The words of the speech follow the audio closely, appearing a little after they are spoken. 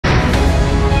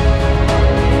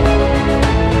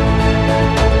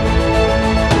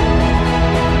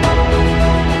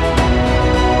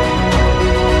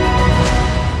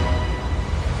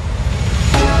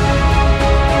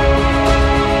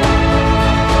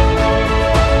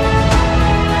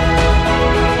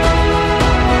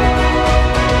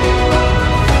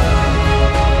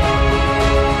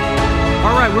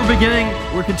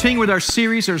We're continuing with our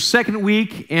series, our second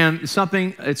week, and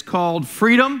something, it's called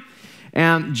Freedom.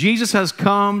 And Jesus has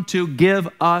come to give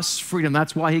us freedom.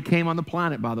 That's why he came on the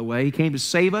planet, by the way. He came to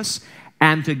save us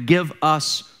and to give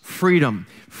us freedom.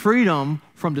 Freedom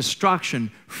from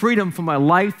destruction, freedom from a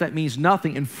life that means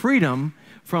nothing, and freedom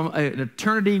from an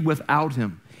eternity without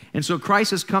him. And so Christ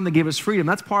has come to give us freedom.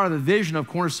 That's part of the vision of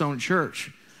Cornerstone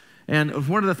Church. And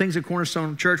one of the things at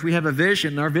Cornerstone Church, we have a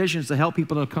vision. Our vision is to help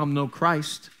people to come know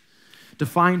Christ, to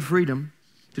find freedom,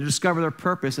 to discover their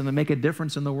purpose, and to make a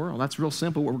difference in the world. That's real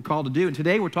simple what we're called to do. And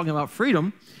today we're talking about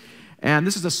freedom. And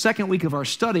this is the second week of our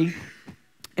study.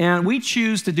 And we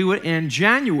choose to do it in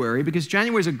January because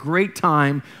January is a great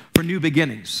time for new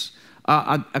beginnings.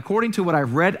 According to what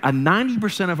I've read,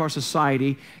 90% of our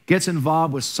society gets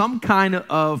involved with some kind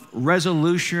of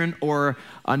resolution or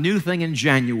a new thing in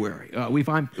January. We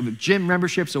find gym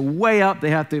memberships are way up. They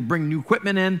have to bring new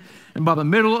equipment in. And by the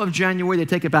middle of January, they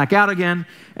take it back out again.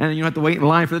 And you don't have to wait in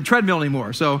line for the treadmill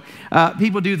anymore. So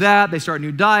people do that. They start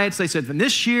new diets. They said,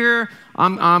 this year,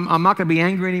 I'm not going to be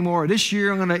angry anymore. This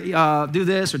year, I'm going to do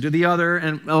this or do the other.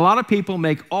 And a lot of people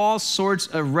make all sorts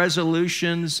of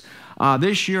resolutions.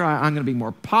 This year, I'm going to be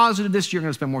more positive. This year, I'm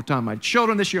going to spend more time with my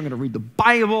children. This year, I'm going to read the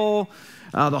Bible,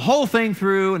 the whole thing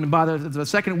through. And by the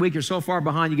second week, you're so far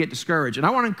behind, you get discouraged. And I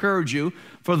want to encourage you,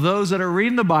 for those that are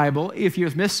reading the Bible, if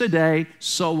you've missed a day,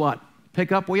 so what?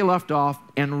 Pick up where you left off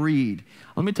and read.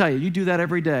 Let me tell you, you do that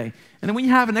every day. And then when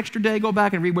you have an extra day, go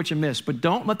back and read what you missed. But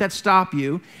don't let that stop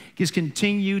you. Just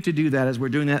continue to do that as we're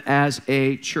doing that as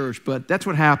a church. But that's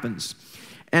what happens.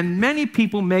 And many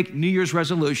people make New Year's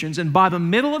resolutions, and by the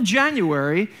middle of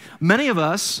January, many of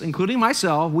us, including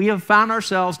myself, we have found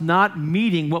ourselves not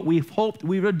meeting what we've hoped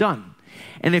we would have done.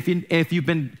 And if you've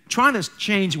been trying to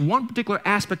change one particular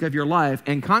aspect of your life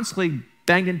and constantly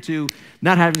banged into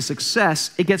not having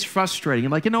success, it gets frustrating.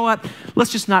 I'm like, you know what?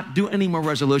 Let's just not do any more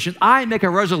resolutions. I make a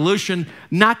resolution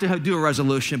not to do a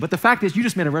resolution, but the fact is you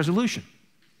just made a resolution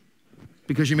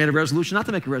because you made a resolution not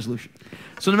to make a resolution.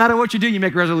 So no matter what you do, you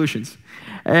make resolutions.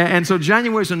 And so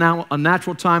January is a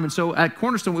natural time. And so at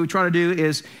Cornerstone, what we try to do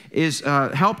is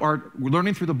help our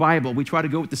learning through the Bible. We try to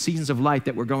go with the seasons of life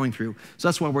that we're going through. So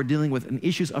that's why we're dealing with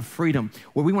issues of freedom,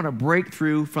 where we want to break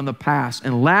through from the past.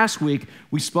 And last week,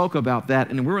 we spoke about that.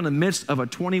 And we're in the midst of a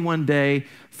 21-day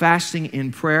fasting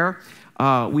in prayer.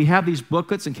 We have these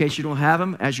booklets in case you don't have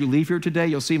them. As you leave here today,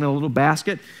 you'll see them in a little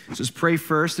basket. It says pray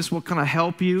first. This will kind of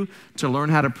help you to learn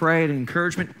how to pray and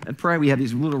encouragement and pray. We have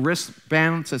these little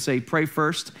wristbands that say pray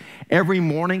first every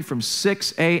morning from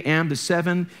 6 a.m. to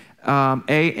 7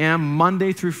 a.m.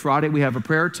 Monday through Friday. We have a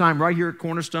prayer time right here at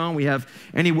Cornerstone. We have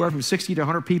anywhere from 60 to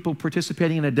 100 people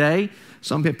participating in a day.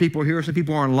 Some people are here, some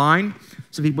people are online.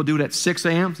 Some people do it at 6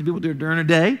 a.m., some people do it during the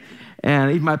day.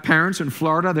 And even my parents in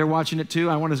Florida, they're watching it too.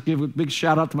 I want to give a big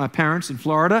shout out to my parents in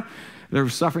Florida. They're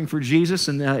suffering for Jesus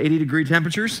in 80-degree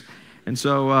temperatures. And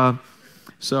so I'm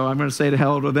going to say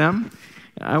hello to them.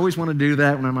 I always want to do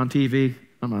that when I'm on TV.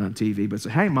 I'm not on TV, but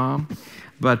say, hey, Mom.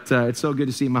 But it's so good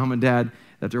to see Mom and Dad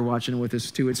that they're watching with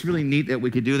us too. It's really neat that we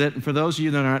could do that. And for those of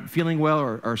you that are not feeling well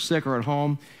or are sick or at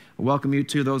home, I welcome you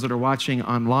to those that are watching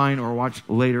online or watch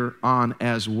later on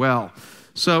as well.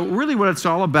 So really what it's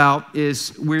all about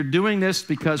is we're doing this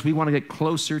because we want to get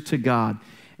closer to God.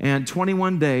 And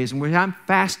 21 days, and we're having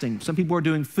fasting. Some people are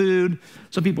doing food.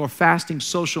 Some people are fasting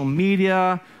social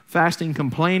media, fasting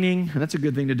complaining, and that's a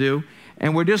good thing to do.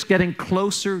 And we're just getting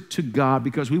closer to God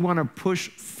because we want to push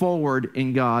forward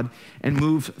in God and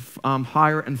move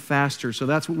higher and faster. So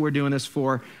that's what we're doing this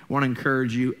for. I want to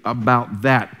encourage you about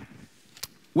that.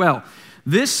 Well,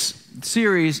 this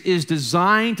series is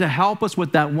designed to help us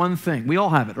with that one thing. We all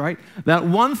have it, right? That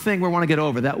one thing we want to get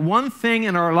over. That one thing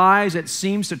in our lives that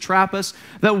seems to trap us.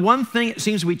 That one thing it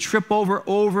seems we trip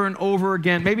over and over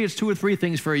again. Maybe it's 2 or 3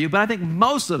 things for you, but I think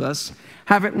most of us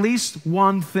have at least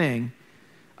one thing.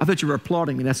 I thought you were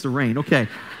applauding me. That's the rain. Okay.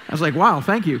 I was like, wow,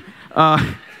 thank you.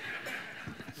 And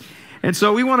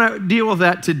so we want to deal with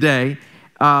that today.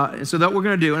 So that we're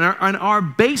going to do. And our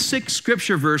basic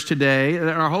scripture verse today,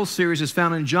 our whole series is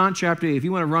found in John chapter 8. If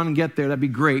you want to run and get there, that'd be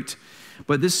great.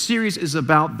 But this series is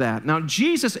about that. Now,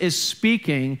 Jesus is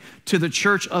speaking to the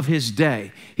church of his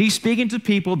day. He's speaking to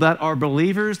people that are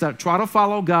believers, that try to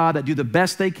follow God, that do the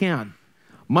best they can,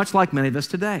 much like many of us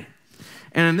today.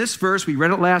 And in this verse, we read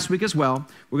it last week as well.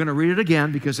 We're going to read it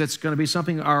again because it's going to be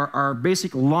something, our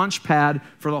basic launch pad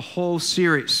for the whole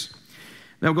series.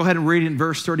 Now, we'll go ahead and read it in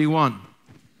verse 31.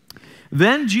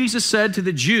 Then Jesus said to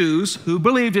the Jews who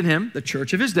believed in him, the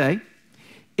church of his day,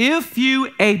 if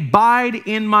you abide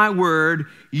in my word,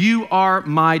 you are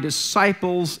my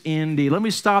disciples indeed. Let me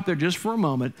stop there just for a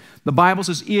moment. The Bible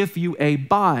says, if you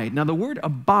abide. Now, the word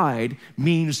abide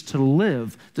means to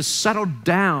live, to settle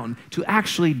down, to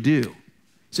actually do.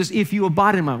 It says, if you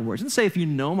abide in my word. It doesn't say if you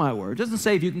know my word. It doesn't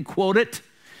say if you can quote it,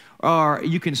 or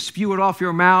you can spew it off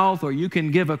your mouth, or you can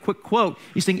give a quick quote.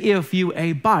 He's saying, if you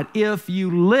abide, if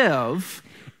you live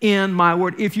in my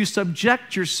word, if you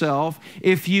subject yourself,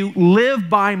 if you live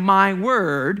by my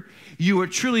word, you are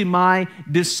truly my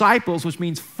disciples, which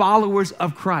means followers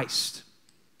of Christ.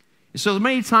 So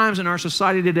many times in our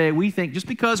society today, we think just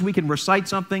because we can recite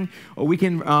something or we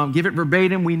can give it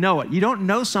verbatim, we know it. You don't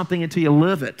know something until you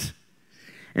live it.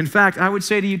 In fact, I would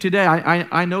say to you today,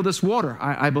 I know this water.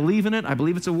 I believe in it. I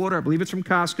believe it's a water. I believe it's from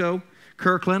Costco,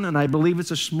 Kirkland, and I believe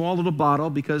it's a small little bottle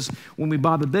because when we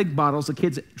buy the big bottles, the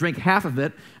kids drink half of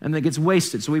it and it gets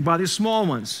wasted. So we buy these small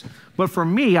ones. But for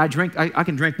me, I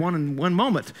can drink one in one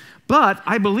moment. But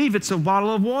I believe it's a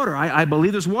bottle of water. I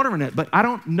believe there's water in it, but I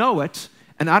don't know it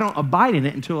and I don't abide in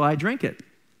it until I drink it.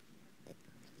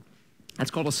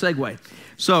 That's called a segue.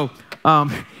 So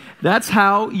that's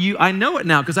how I know it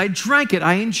now because I drank it,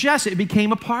 I ingest it, it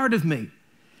became a part of me.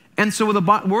 And so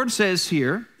the word says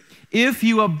here, if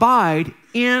you abide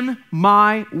in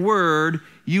my word,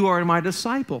 you are my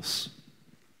disciples.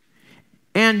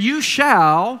 And you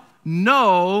shall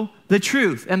know the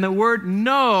truth. And the word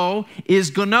know is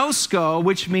gnosko,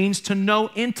 which means to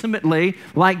know intimately,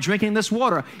 like drinking this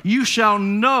water. You shall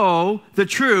know the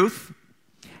truth,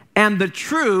 and the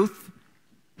truth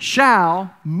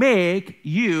shall make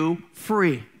you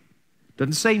free.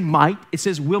 Doesn't say might, it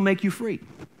says will make you free.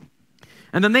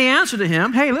 And then they answer to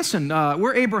him, hey, listen,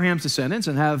 we're Abraham's descendants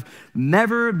and have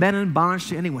never been in bondage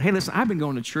to anyone. Hey, listen, I've been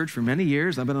going to church for many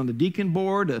years. I've been on the deacon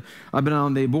board. I've been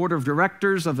on the board of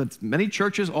directors of many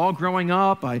churches all growing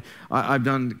up. I've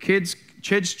done kids'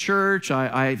 church.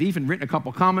 I've even written a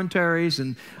couple commentaries,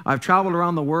 and I've traveled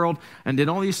around the world and did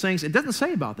all these things. It doesn't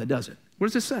say about that, does it? What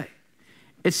does it say?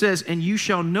 It says, and you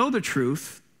shall know the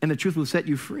truth, and the truth will set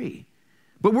you free.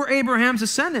 But we're Abraham's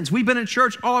descendants. We've been in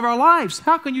church all of our lives.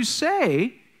 How can you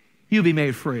say you'll be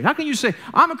made free? How can you say,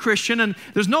 I'm a Christian and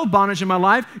there's no bondage in my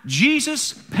life.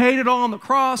 Jesus paid it all on the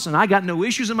cross and I got no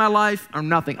issues in my life or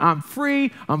nothing. I'm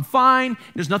free. I'm fine.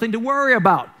 There's nothing to worry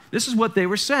about. This is what they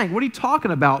were saying. What are you talking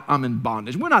about? I'm in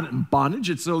bondage. We're not in bondage.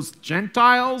 It's those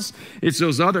Gentiles. It's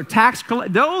those other tax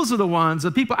collectors. Those are the ones,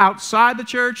 the people outside the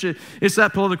church. It's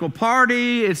that political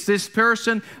party. It's this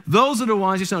person. Those are the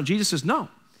ones. You say, no, Jesus says, no.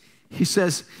 He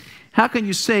says, how can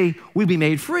you say we'll be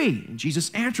made free? And Jesus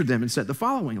answered them and said the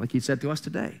following, like he said to us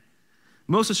today.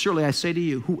 Most assuredly, I say to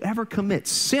you, whoever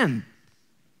commits sin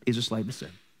is a slave to sin.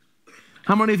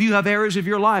 How many of you have areas of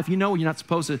your life you know you're not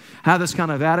supposed to have this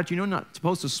kind of attitude? You know you're not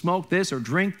supposed to smoke this or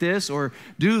drink this or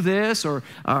do this or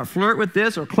flirt with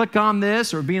this or click on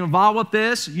this or be involved with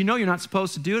this. You know you're not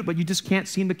supposed to do it, but you just can't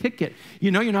seem to kick it.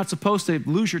 You know you're not supposed to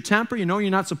lose your temper. You know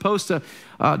you're not supposed to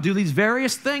do these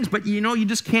various things, but you know you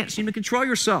just can't seem to control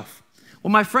yourself.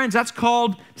 Well, my friends, that's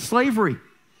called slavery.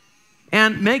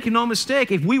 And make no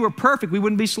mistake, if we were perfect, we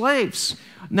wouldn't be slaves.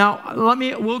 Now,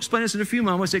 we'll explain this in a few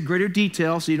moments in greater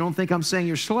detail so you don't think I'm saying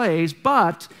you're slaves,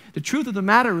 but the truth of the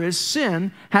matter is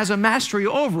sin has a mastery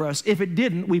over us. If it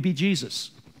didn't, we'd be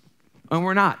Jesus. And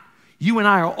we're not. You and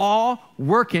I are all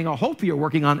working, or hope you're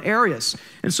working on areas.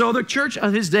 And so the church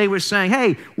of his day was saying,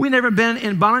 hey, we've never been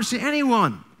in bondage to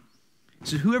anyone. He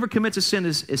said, whoever commits a sin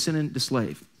is sinning to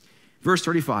slave. Verse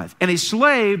 35, and a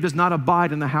slave does not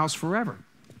abide in the house forever,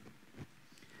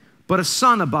 but a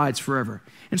son abides forever.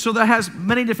 And so that has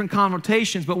many different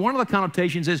connotations, but one of the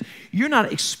connotations is you're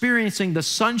not experiencing the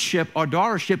sonship or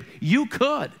daughtership. You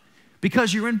could,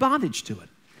 because you're in bondage to it.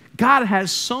 God has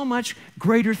so much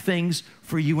greater things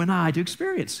for you and I to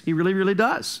experience. He really, really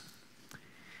does.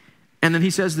 And then he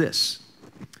says this,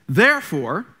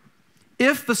 therefore,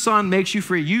 if the Son makes you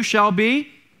free, you shall be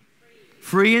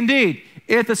free indeed.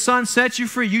 If the Son sets you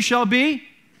free, you shall be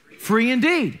free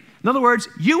indeed. In other words,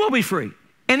 you will be free.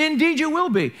 And indeed you will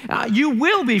be. You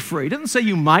will be free. It doesn't say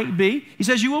you might be. He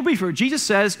says you will be free. Jesus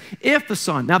says, if the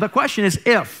Son. Now the question is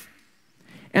if.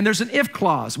 And there's an if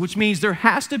clause, which means there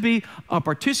has to be a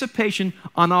participation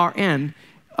on our end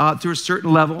to a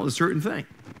certain level, a certain thing.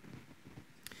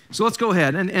 So let's go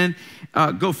ahead and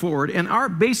go forward. And our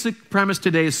basic premise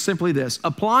today is simply this.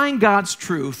 Applying God's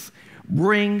truth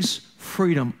brings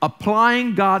freedom.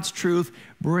 Applying God's truth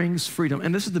brings freedom.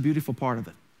 And this is the beautiful part of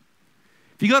it.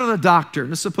 If you go to the doctor,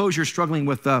 let's suppose you're struggling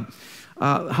with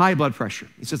high blood pressure.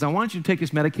 He says, I want you to take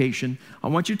this medication. I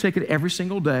want you to take it every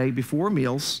single day before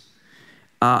meals.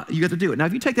 You have to do it. Now,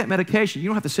 if you take that medication, you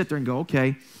don't have to sit there and go,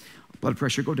 okay, Blood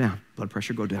pressure go down, blood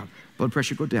pressure go down, blood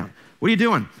pressure go down. What are you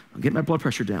doing? I'm getting my blood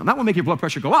pressure down. That will make your blood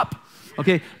pressure go up,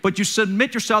 okay? But you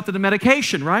submit yourself to the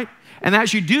medication, right? And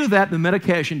as you do that, the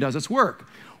medication does its work.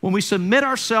 When we submit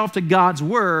ourselves to God's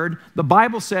word, the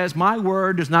Bible says, my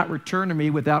word does not return to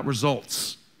me without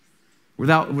results,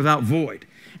 without void.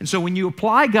 And so when you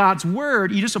apply God's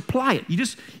word, you just apply it. You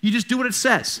just do what it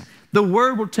says. The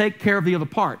word will take care of the other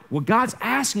part. What God's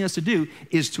asking us to do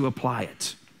is to apply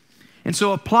it. And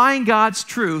so applying God's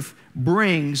truth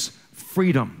brings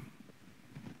freedom.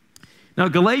 Now,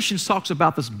 Galatians talks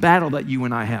about this battle that you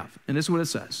and I have. And this is what it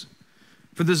says.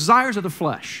 For the desires of the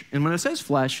flesh. And when it says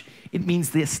flesh, it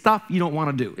means the stuff you don't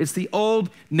want to do. It's the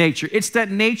old nature. It's that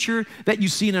nature that you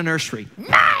see in a nursery.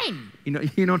 Mine! You know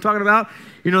what I'm talking about?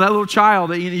 You know, that little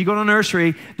child, you go to a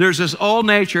nursery, there's this old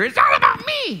nature. It's all about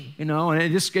me, you know, and it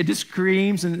just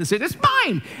screams and says, it's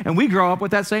mine. And we grow up with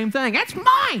that same thing. That's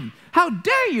mine. How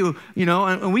dare you? You know,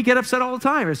 and we get upset all the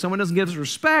time. If someone doesn't give us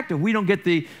respect, if we don't get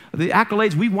the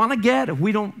accolades we want to get, if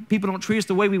people don't treat us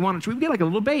the way we want to treat, we get like a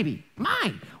little baby.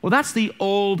 Mine. Well, that's the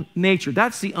old nature.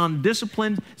 That's the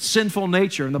undisciplined, sinful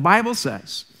nature. And the Bible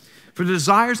says, for the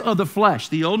desires of the flesh,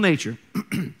 the old nature,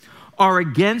 are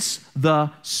against the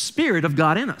Spirit of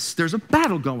God in us. There's a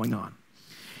battle going on.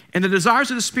 And the desires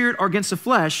of the Spirit are against the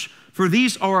flesh, for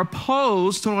these are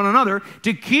opposed to one another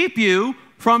to keep you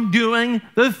from doing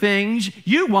the things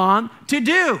you want to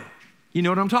do. You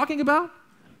know what I'm talking about?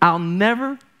 I'll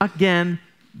never again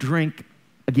drink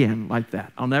again like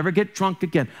that. I'll never get drunk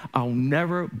again. I'll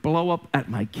never blow up at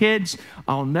my kids.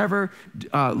 I'll never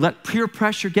let peer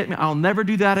pressure get me. I'll never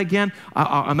do that again.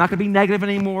 I'm not going to be negative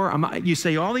anymore. You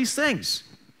say all these things,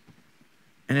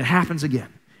 and it happens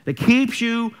again. It keeps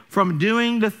you from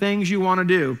doing the things you want to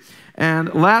do.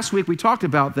 And last week we talked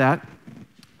about that.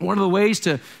 One of the ways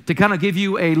to kind of give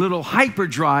you a little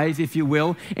hyperdrive, if you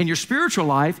will, in your spiritual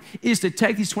life is to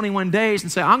take these 21 days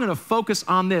and say, I'm going to focus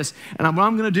on this. And what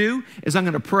I'm going to do is I'm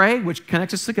going to pray, which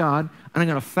connects us to God, and I'm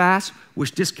going to fast,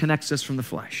 which disconnects us from the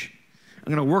flesh.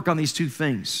 I'm going to work on these two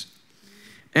things.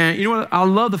 And you know what? I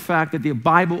love the fact that the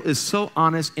Bible is so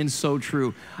honest and so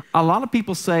true. A lot of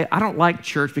people say, I don't like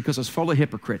church because it's full of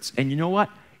hypocrites. And you know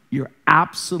what? You're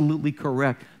absolutely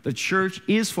correct. The church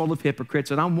is full of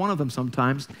hypocrites, and I'm one of them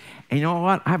sometimes. And you know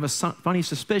what? I have a funny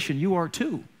suspicion you are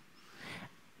too.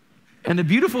 And the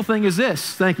beautiful thing is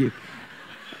this. Thank you.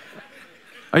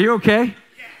 Are you okay?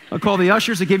 I'll call the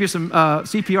ushers to give you some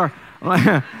CPR.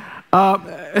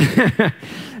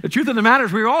 The truth of the matter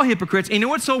is we're all hypocrites. And you know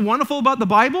what's so wonderful about the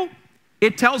Bible?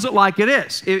 It tells it like it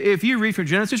is. If you read from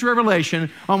Genesis to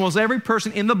Revelation, almost every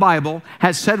person in the Bible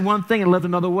has said one thing and lived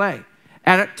another way.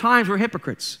 And at times we're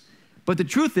hypocrites. But the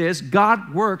truth is,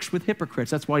 God works with hypocrites.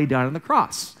 That's why he died on the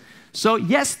cross. So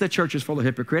yes, the church is full of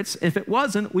hypocrites. If it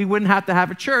wasn't, we wouldn't have to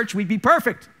have a church. We'd be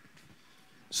perfect.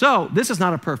 So this is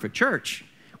not a perfect church.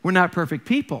 We're not perfect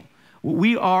people.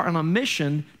 We are on a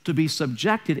mission to be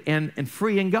subjected and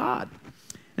free in God.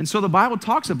 And so the Bible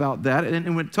talks about that.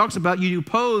 And when it talks about you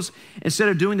oppose instead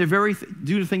of doing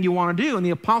the thing you want to do. And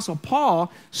the Apostle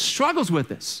Paul struggles with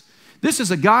this. This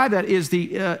is a guy that is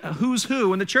the who's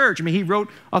who in the church. I mean, he wrote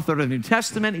a third of the New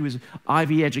Testament. He was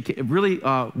Ivy educated, really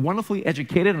wonderfully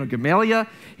educated under Gamaliel.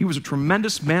 He was a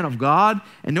tremendous man of God.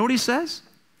 And know what he says?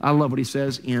 I love what he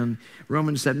says in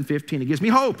Romans 7:15. It gives me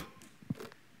hope.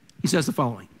 He says the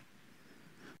following.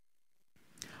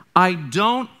 I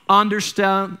don't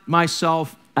understand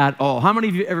myself at all. How many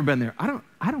of you have ever been there?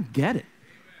 I don't get it.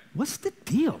 What's the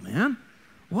deal, man?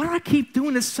 Why do I keep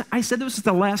doing this? I said this is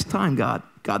the last time, God.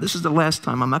 God, this is the last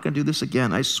time. I'm not going to do this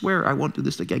again. I swear I won't do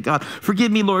this again. God,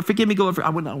 forgive me, Lord. Forgive me, Lord.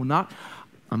 I'm not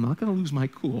going to lose my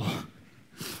cool.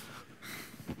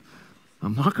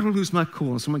 I'm not going to lose my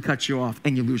cool. And someone cuts you off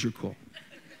and you lose your cool.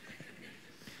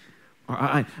 Or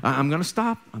I'm going to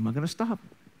stop. I'm not going to stop.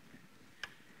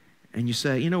 And you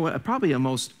say, you know what? Probably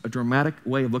a dramatic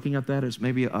way of looking at that is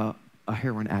maybe a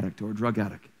heroin addict or a drug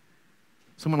addict.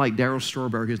 Someone like Darryl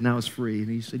Strawberry, who now is free, and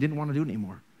he didn't want to do it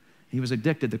anymore. He was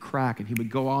addicted to crack, and he would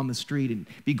go on the street and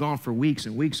be gone for weeks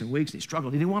and weeks and weeks, and he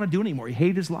struggled. He didn't want to do it anymore. He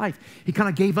hated his life. He kind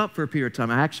of gave up for a period of time.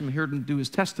 I actually heard him do his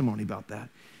testimony about that.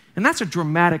 And that's a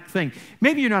dramatic thing.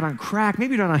 Maybe you're not on crack,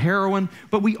 maybe you're not on heroin,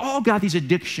 but we all got these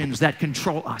addictions that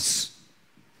control us.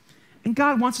 And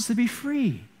God wants us to be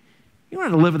free. You don't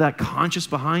want to live with that conscience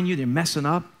behind you, they're messing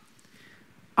up.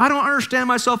 I don't understand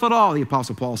myself at all, the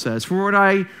Apostle Paul says. For what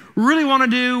I really want to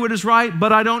do, what is right,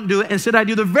 but I don't do it. Instead, I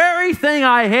do the very thing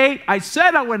I hate. I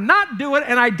said I would not do it,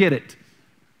 and I did it.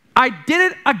 I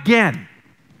did it again.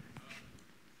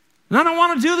 And I don't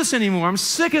want to do this anymore. I'm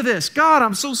sick of this. God,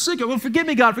 I'm so sick of it. Well, forgive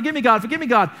me, God, forgive me, God, forgive me,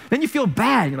 God. Then you feel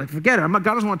bad. You're like, forget it. God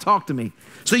doesn't want to talk to me.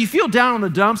 So you feel down on the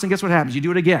dumps, and guess what happens? You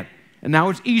do it again. And now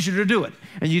it's easier to do it.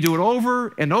 And you do it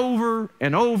over and over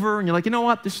and over, and you're like, you know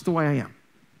what? This is the way I am.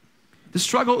 The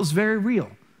struggle is very real.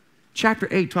 Chapter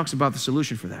 8 talks about the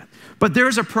solution for that. But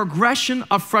there's a progression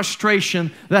of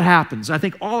frustration that happens. I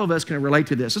think all of us can relate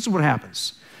to this. This is what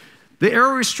happens. The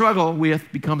area we struggle with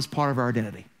becomes part of our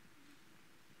identity.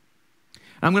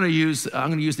 I'm going to use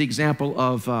the example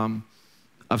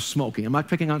of smoking. I'm not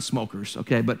picking on smokers,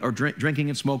 okay, but or drinking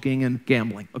and smoking and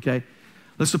gambling, okay?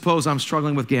 Let's suppose I'm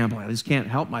struggling with gambling. I just can't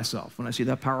help myself. When I see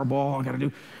that Powerball, I got to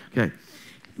do, okay.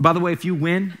 By the way, if you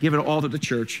win, give it all to the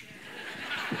church.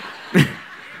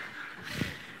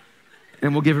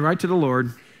 And we'll give it right to the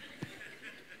Lord.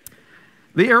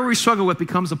 The area we struggle with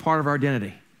becomes a part of our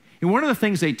identity. And one of the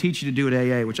things they teach you to do at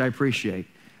AA, which I appreciate,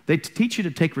 they teach you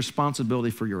to take responsibility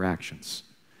for your actions.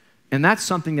 And that's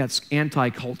something that's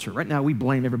anti-culture. Right now, we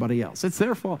blame everybody else. It's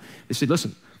their fault. They say,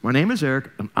 listen, my name is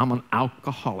Eric, and I'm an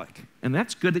alcoholic. And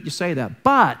that's good that you say that.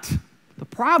 But the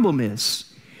problem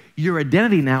is, your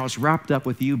identity now is wrapped up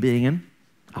with you being an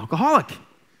alcoholic.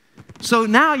 So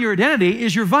now your identity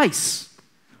is your vice.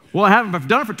 Well, I've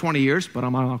done it for 20 years, but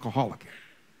I'm not an alcoholic.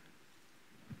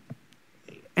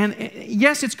 And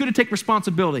yes, it's good to take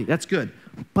responsibility. That's good.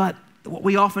 But what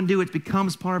we often do, it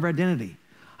becomes part of our identity.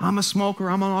 I'm a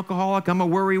smoker. I'm an alcoholic. I'm a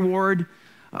worrywart.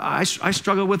 I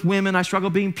struggle with women. I struggle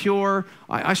being pure.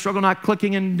 I struggle not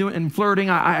clicking and flirting.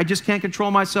 I just can't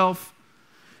control myself.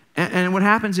 And what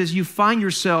happens is you find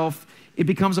yourself, it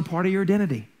becomes a part of your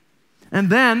identity. And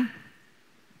then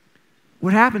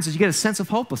what happens is you get a sense of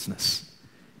hopelessness.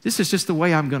 This is just the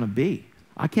way I'm going to be.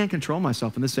 I can't control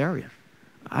myself in this area.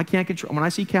 I can't control. When I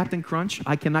see Captain Crunch,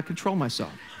 I cannot control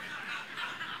myself.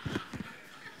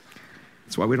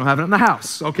 That's why we don't have it in the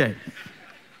house. Okay.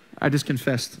 I just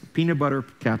confessed. Peanut butter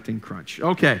Captain Crunch.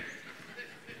 Okay.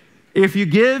 If you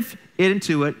give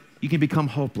into it, you can become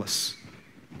hopeless.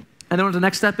 And then what the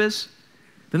next step is?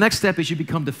 The next step is you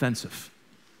become defensive.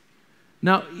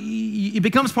 Now, it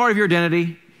becomes part of your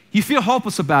identity. You feel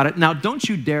hopeless about it. Now, don't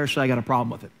you dare say I got a problem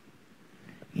with it.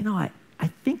 You know, I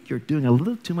think you're doing a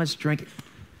little too much drinking.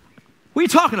 What are you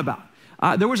talking about?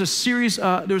 There was a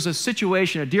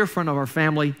situation, a dear friend of our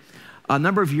family, a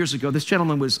number of years ago. This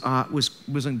gentleman was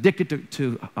addicted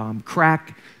to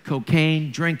crack,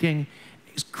 cocaine, drinking.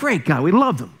 He's a great guy. We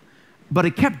loved him. But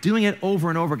he kept doing it over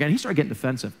and over again. He started getting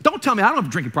defensive. Don't tell me I don't have a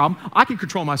drinking problem. I can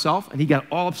control myself. And he got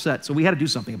all upset. So we had to do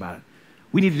something about it.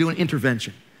 We needed to do an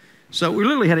intervention. So we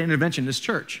literally had an intervention in this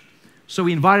church. So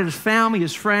we invited his family,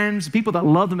 his friends, people that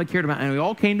loved him and cared about him, and we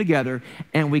all came together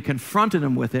and we confronted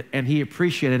him with it, and he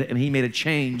appreciated it, and he made a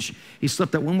change. He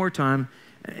slipped up one more time,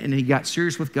 and he got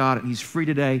serious with God, and he's free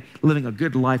today, living a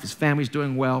good life. His family's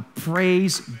doing well.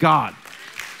 Praise God.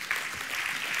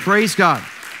 Praise God.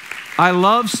 I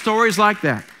love stories like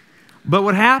that. But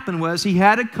what happened was he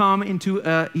had to come into,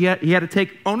 he had to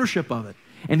take ownership of it,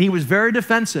 and he was very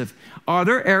defensive. Are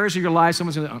there areas of your life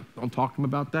someone's going to, oh, don't talk to him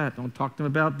about that. Don't talk to him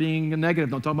about being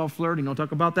negative. Don't talk about flirting. Don't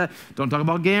talk about that. Don't talk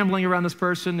about gambling around this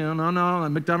person. No.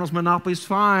 McDonald's Monopoly's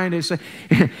fine. They say,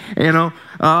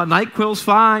 NyQuil's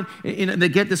fine. And they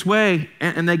get this way,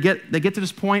 and they get to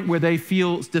this point where they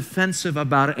feel defensive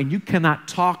about it, and you cannot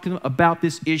talk to them about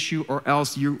this issue or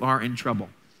else you are in trouble.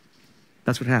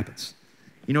 That's what happens.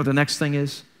 You know what the next thing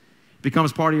is? It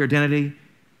becomes part of your identity.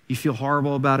 You feel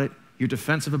horrible about it. You're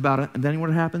defensive about it. And then what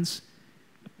happens?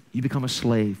 You become a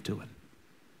slave to it.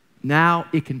 Now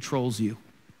it controls you.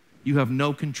 You have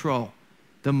no control.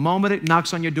 The moment it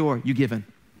knocks on your door, you give in.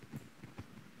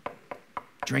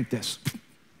 Drink this.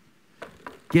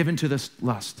 Give in to this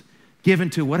lust. Give in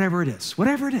to whatever it is.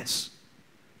 Whatever it is.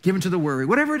 Give in to the worry.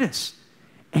 Whatever it is.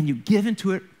 And you give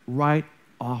into it right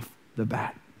off the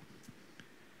bat.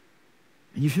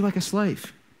 And you feel like a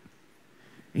slave.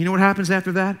 And you know what happens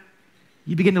after that?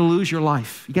 You begin to lose your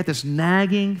life. You get this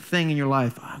nagging thing in your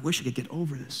life. Oh, I wish I could get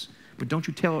over this. But don't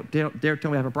you dare tell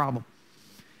me I have a problem.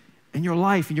 And your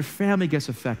life and your family gets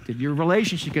affected. Your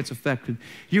relationship gets affected.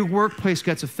 Your workplace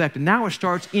gets affected. Now it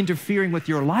starts interfering with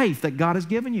your life that God has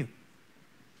given you.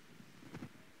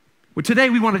 Well, today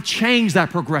we want to change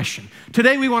that progression.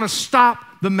 Today we want to stop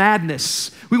the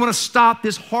madness. We want to stop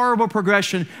this horrible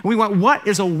progression. And we want, what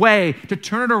is a way to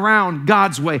turn it around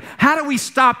God's way? How do we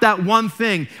stop that one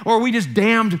thing? Or are we just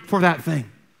damned for that thing?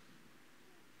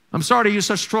 I'm sorry to use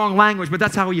such strong language, but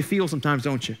that's how you feel sometimes,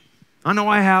 don't you? I know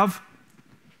I have.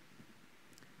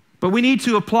 But we need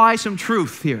to apply some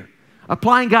truth here.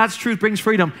 Applying God's truth brings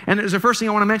freedom. And the first thing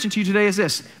I want to mention to you today is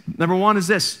this. Number one is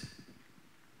this.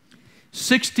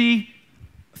 63%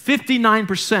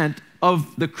 59%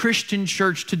 of the Christian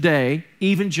church today,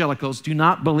 evangelicals, do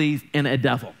not believe in a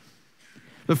devil.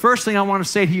 The first thing I want to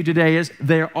say to you today is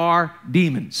there are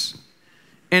demons.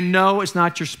 And no, it's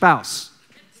not your spouse.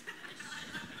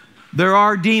 There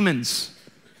are demons.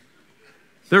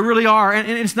 There really are. And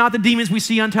it's not the demons we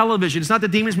see on television. It's not the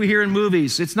demons we hear in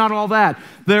movies. It's not all that.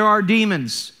 There are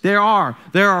demons. There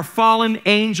are fallen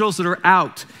angels that are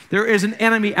out. There is an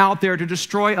enemy out there to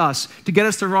destroy us, to get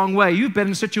us the wrong way. You've been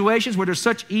in situations where there's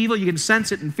such evil, you can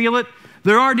sense it and feel it.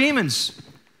 There are demons.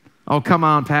 Oh, come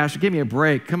on, Pastor, give me a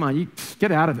break. Come on, you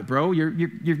get out of it, bro. You're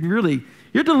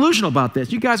delusional about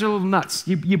this. You guys are a little nuts.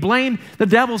 You blame the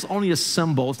devil's only a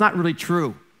symbol. It's not really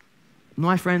true.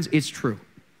 My friends, it's true.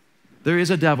 There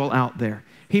is a devil out there.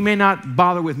 He may not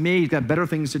bother with me. He's got better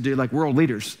things to do, like world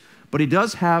leaders. But he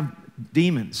does have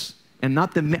demons. And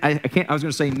not the, I was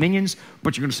going to say minions,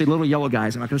 but you're going to say little yellow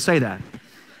guys. I'm not going to say that.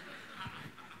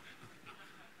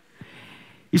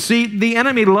 You see, the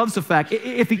enemy loves the fact,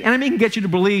 if the enemy can get you to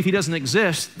believe he doesn't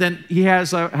exist, then he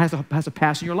has a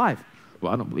pass in your life.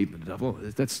 Well, I don't believe in the devil.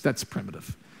 That's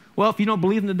primitive. Well, if you don't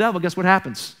believe in the devil, guess what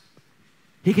happens?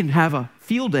 He can have a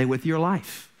field day with your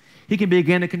life. He can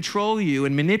begin to control you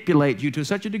and manipulate you to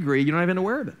such a degree you're not even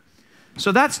aware of it.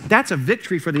 So that's a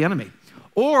victory for the enemy.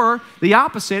 Or the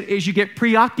opposite is you get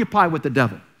preoccupied with the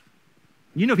devil.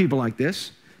 You know people like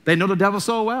this. They know the devil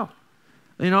so well.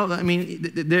 You know, I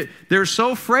mean, they're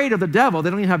so afraid of the devil, they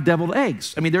don't even have deviled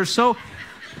eggs. I mean, they're so...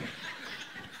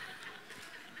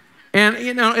 And,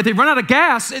 you know, if they run out of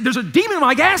gas, there's a demon in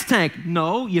my gas tank.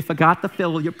 No, you forgot to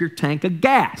fill up your tank of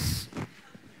gas.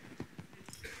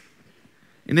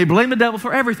 And they blame the devil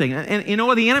for everything. And you know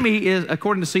what the enemy is,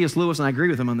 according to C.S. Lewis, and I agree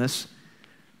with him on this,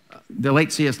 the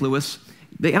late C.S. Lewis,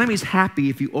 the enemy's happy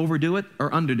if you overdo it or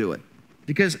underdo it.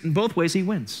 Because in both ways, he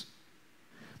wins.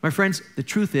 My friends, the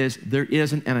truth is there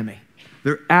is an enemy.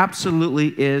 There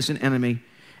absolutely is an enemy.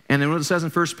 And then what it says in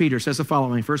 1 Peter, it says the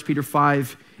following, 1 Peter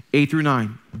 5, 8 through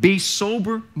 9. Be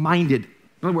sober-minded. In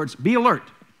other words, be alert.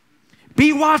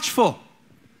 Be watchful.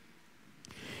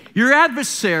 Your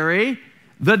adversary,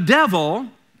 the devil,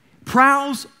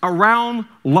 prowls around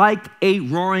like a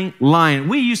roaring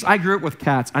lion. I grew up with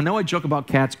cats. I know I joke about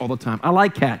cats all the time. I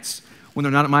like cats when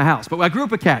they're not at my house, but I grew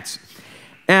up with cats.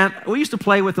 And we used to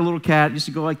play with the little cat. It used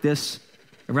to go like this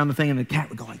around the thing, and the cat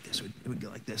would go like this. It would go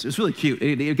like this. It was really cute.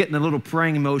 It would get in a little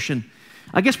praying motion.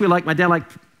 I guess my dad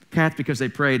liked cats because they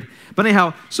prayed. But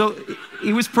anyhow, so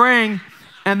he was praying,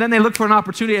 and then they look for an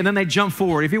opportunity, and then they jump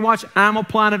forward. If you watch Animal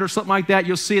Planet or something like that,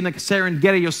 you'll see in the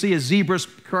Serengeti, you'll see a zebra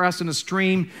crossing a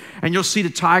stream, and you'll see the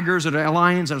tigers or the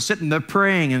lions that are sitting there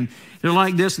praying, and they're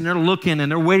like this, and they're looking,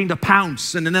 and they're waiting to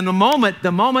pounce. And then the moment,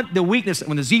 the weakness,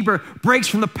 when the zebra breaks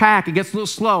from the pack and gets a little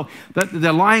slow,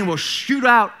 the lion will shoot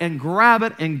out and grab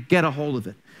it and get a hold of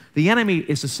it. The enemy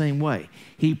is the same way.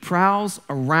 He prowls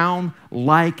around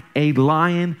like a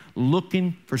lion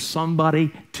looking for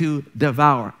somebody to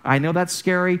devour. I know that's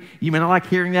scary. You may not like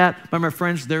hearing that, but my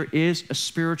friends, there is a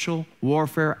spiritual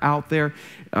warfare out there.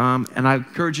 And I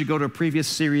encourage you to go to a previous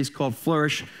series called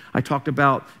Flourish. I talked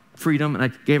about freedom, and I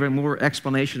gave a more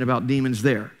explanation about demons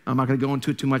there. I'm not going to go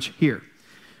into it too much here.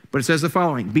 But it says the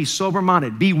following, be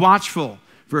sober-minded, be watchful.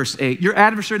 Verse 8, your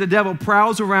adversary, the devil,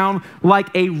 prowls around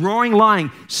like a roaring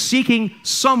lion, seeking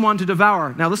someone to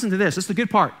devour. Now listen to this. This is the good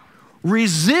part.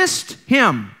 Resist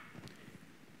him.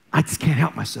 I just can't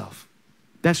help myself.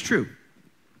 That's true.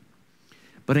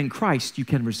 But in Christ, you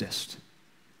can resist.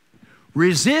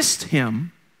 Resist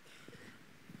him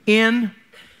in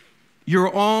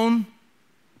your own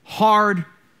hard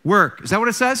work. Is that what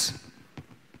it says?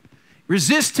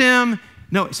 Resist him.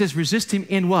 No, it says resist him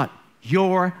in what?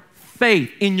 Your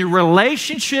faith. In your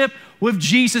relationship with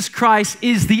Jesus Christ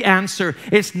is the answer.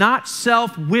 It's not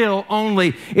self-will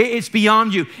only. It's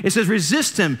beyond you. It says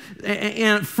resist him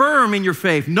and firm in your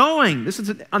faith, knowing, this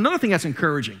is another thing that's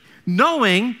encouraging,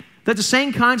 knowing that the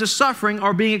same kinds of suffering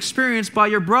are being experienced by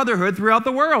your brotherhood throughout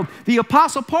the world. The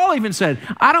Apostle Paul even said,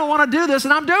 I don't want to do this,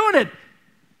 and I'm doing it.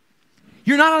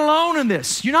 You're not alone in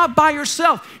this. You're not by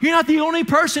yourself. You're not the only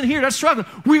person here that's struggling.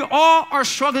 We all are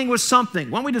struggling with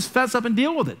something. Why don't we just fess up and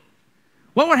deal with it?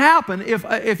 What would happen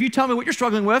if you tell me what you're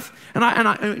struggling with, and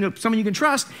I you know, someone you can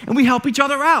trust, and we help each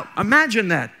other out? Imagine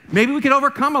that. Maybe we could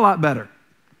overcome a lot better.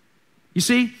 You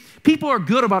see, people are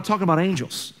good about talking about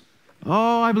angels.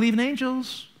 Oh, I believe in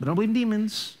angels, but I don't believe in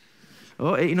demons.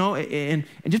 Oh, you know, and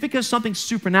just because something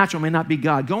supernatural may not be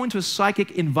God, going to a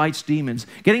psychic invites demons.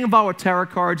 Getting involved with tarot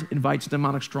cards invites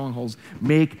demonic strongholds.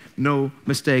 Make no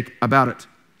mistake about it.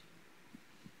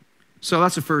 So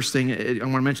that's the first thing I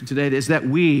want to mention today, is that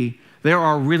we, There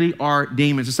really are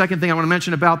demons. The second thing I want to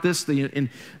mention about this, in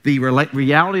the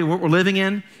reality of what we're living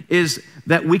in, is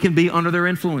that we can be under their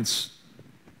influence.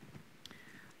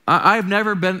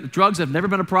 Drugs have never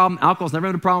been a problem. Alcohol's never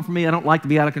been a problem for me. I don't like to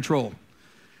be out of control.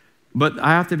 But I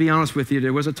have to be honest with you,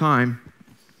 there was a time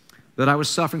that I was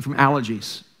suffering from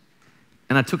allergies,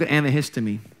 and I took an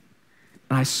antihistamine,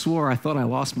 and I swore I thought I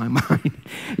lost my mind.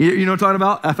 You know what I'm talking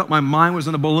about? I thought my mind was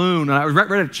in a balloon, and I was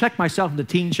ready to check myself in the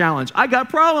teen challenge. I got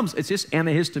problems. It's just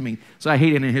antihistamine, so I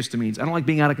hate antihistamines. I don't like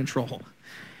being out of control.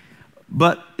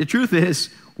 But the truth is,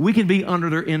 we can be under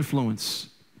their influence.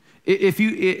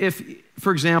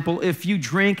 For example, if you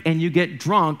drink and you get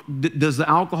drunk, does the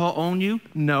alcohol own you?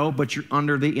 No, but you're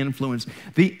under the influence.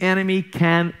 The enemy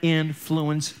can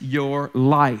influence your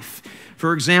life.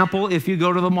 For example, if you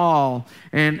go to the mall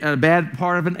and a bad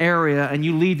part of an area and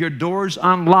you leave your doors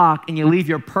unlocked and you leave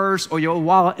your purse or your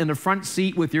wallet in the front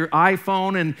seat with your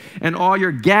iPhone and all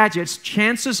your gadgets,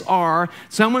 chances are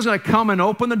someone's going to come and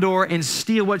open the door and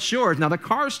steal what's yours. Now, the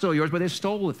car's still yours, but they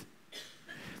stole it.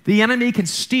 The enemy can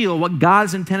steal what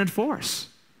God's intended for us.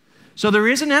 So there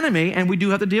is an enemy, and we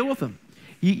do have to deal with him.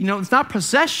 You know, it's not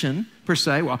possession per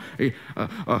se. Well,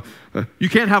 you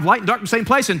can't have light and dark in the same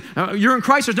place, and you're in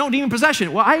Christ, there's no demon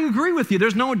possession. Well, I agree with you.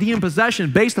 There's no demon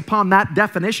possession based upon that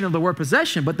definition of the word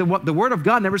possession, but the Word of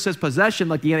God never says possession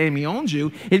like the enemy owns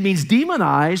you. It means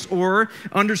demonized or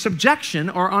under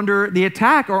subjection or under the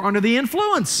attack or under the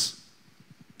influence.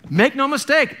 Make no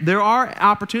mistake, there are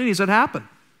opportunities that happen.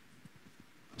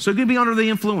 So you can be under the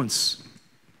influence.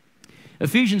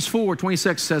 Ephesians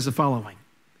 4:26 says the following.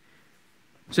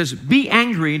 It says, be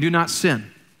angry and do not sin.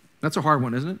 That's a hard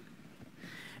one, isn't it?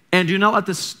 And do not let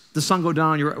the sun go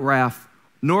down on your wrath,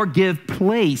 nor give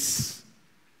place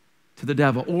to the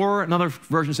devil. Or another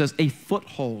version says a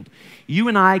foothold. You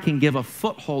and I can give a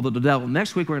foothold to the devil.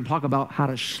 Next week we're going to talk about how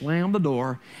to slam the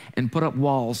door and put up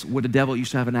walls where the devil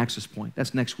used to have an access point.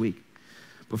 That's next week.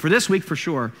 But for this week, for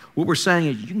sure, what we're saying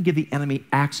is you can give the enemy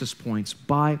access points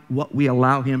by what we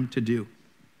allow him to do.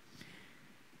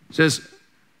 It says,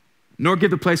 nor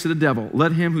give the place to the devil.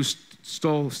 Let him who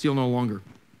steal no longer.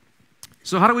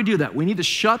 So how do we do that? We need to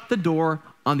shut the door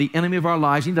on the enemy of our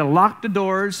lives. You need to lock the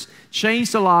doors,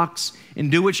 change the locks,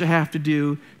 and do what you have to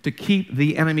do to keep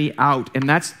the enemy out. And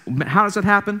how does that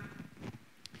happen?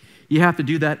 You have to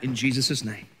do that in Jesus'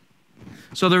 name.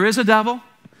 So there is a devil.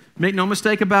 Make no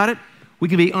mistake about it. We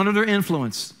can be under their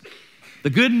influence. The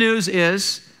good news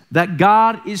is that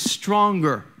God is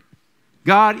stronger.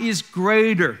 God is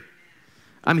greater.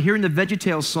 I'm hearing the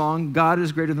VeggieTales song, God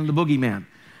is greater than the boogeyman.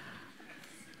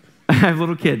 I have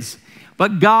little kids.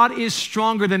 But God is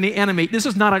stronger than the enemy. This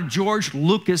is not a George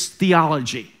Lucas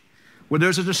theology. Where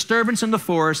there's a disturbance in the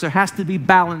forest, there has to be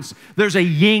balance. There's a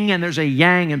yin and there's a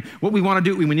yang. And what we want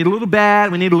to do, we need a little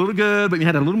bad, we need a little good, but we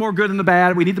had a little more good than the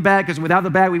bad. We need the bad because without the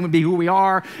bad, we wouldn't be who we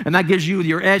are, and that gives you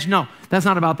your edge. No, that's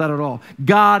not about that at all.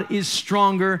 God is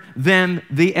stronger than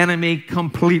the enemy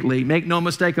completely. Make no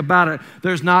mistake about it.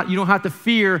 You don't have to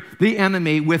fear the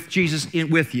enemy with Jesus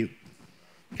with you.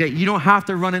 Okay, you don't have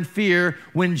to run in fear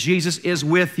when Jesus is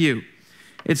with you.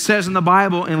 It says in the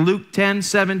Bible in Luke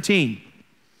 10:17,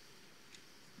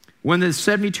 when the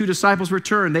 72 disciples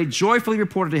returned, they joyfully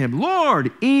reported to him,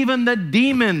 Lord, even the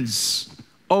demons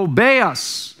obey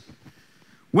us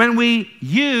when we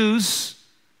use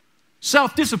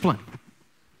self-discipline.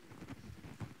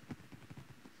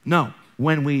 No,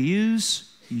 when we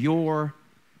use your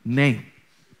name.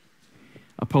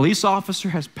 A police officer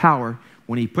has power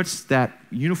when he puts that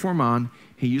uniform on.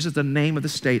 He uses the name of the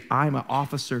state. I'm an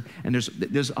officer, and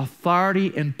there's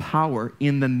authority and power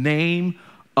in the name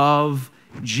of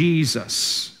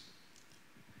Jesus.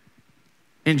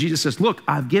 And Jesus says, look,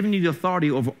 I've given you the authority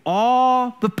over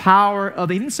all the power of,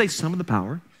 he didn't say some of the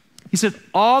power. He said,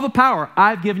 all the power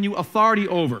I've given you authority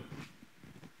over.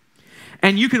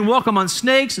 And you can walk on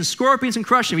snakes and scorpions and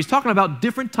crush them. He's talking about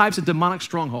different types of demonic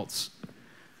strongholds.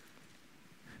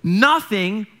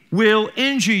 Nothing will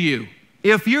injure you.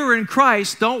 If you're in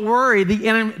Christ, don't worry, the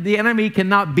enemy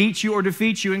cannot beat you or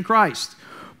defeat you in Christ.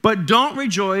 But don't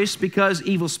rejoice because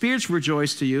evil spirits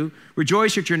rejoice to you.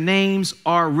 Rejoice that your names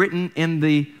are written in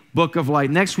the book of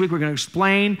life. Next week, we're going to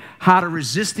explain how to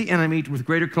resist the enemy with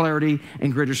greater clarity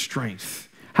and greater strength.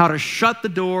 How to shut the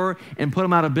door and put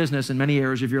him out of business in many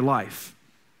areas of your life.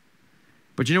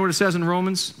 But you know what it says in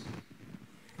Romans?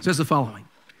 It says the following.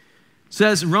 It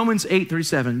says in Romans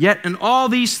 8:37, yet in all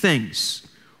these things,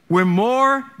 we're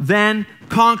more than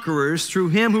conquerors through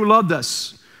him who loved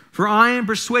us. For I am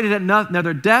persuaded that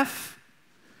neither death,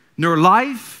 nor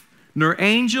life, nor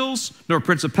angels, nor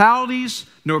principalities,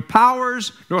 nor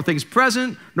powers, nor things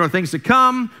present, nor things to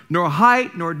come, nor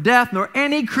height, nor depth, nor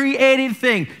any created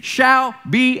thing shall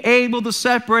be able to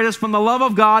separate us from the love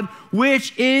of God,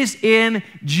 which is in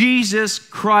Jesus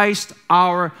Christ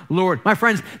our Lord. My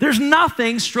friends, there's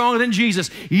nothing stronger than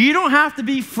Jesus. You don't have to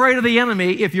be afraid of the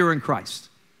enemy if you're in Christ.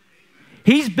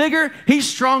 He's bigger, he's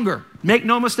stronger. Make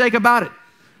no mistake about it.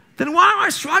 Then why do I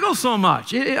struggle so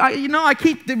much? I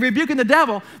keep rebuking the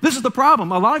devil. This is the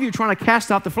problem. A lot of you are trying to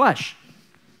cast out the flesh.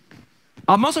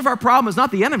 Most of our problem is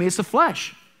not the enemy, it's the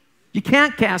flesh. You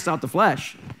can't cast out the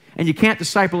flesh, and you can't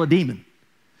disciple a demon.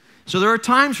 So there are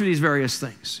times for these various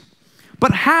things.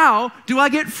 But how do I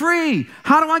get free?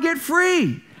 How do I get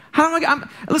free?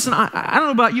 Listen, I don't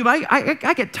know about you, but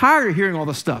I get tired of hearing all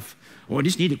this stuff. Well, you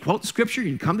just need to quote the scripture,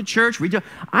 you can come to church, read it.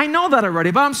 I know that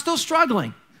already, but I'm still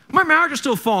struggling. My marriage is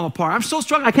still falling apart. I'm still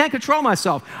struggling. I can't control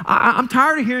myself. I'm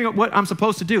tired of hearing what I'm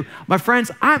supposed to do. My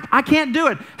friends, I can't do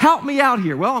it. Help me out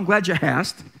here. Well, I'm glad you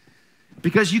asked,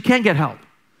 because you can get help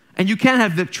and you can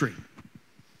have victory.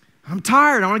 I'm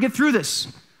tired. I want to get through this.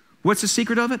 What's the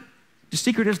secret of it? The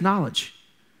secret is knowledge,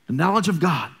 the knowledge of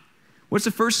God. What's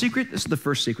the first secret? This is the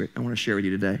first secret I want to share with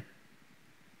you today.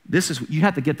 You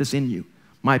have to get this in you.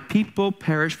 My people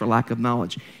perish for lack of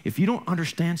knowledge. If you don't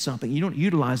understand something, you don't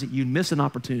utilize it, you miss an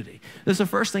opportunity. This is the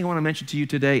first thing I want to mention to you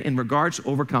today in regards to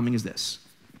overcoming is this.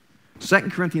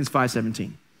 2 Corinthians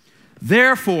 5:17.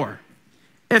 Therefore,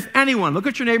 if anyone, look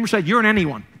at your neighbor and say, you're an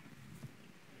anyone.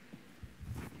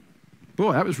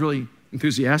 Boy, that was really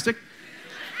enthusiastic.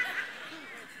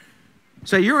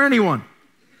 Say, you're anyone.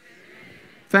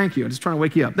 Thank you. I'm just trying to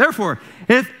wake you up. Therefore,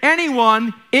 if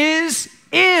anyone is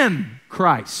in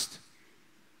Christ.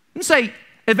 And say,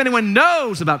 if anyone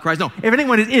knows about Christ. No, if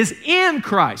anyone is in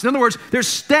Christ. In other words, they're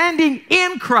standing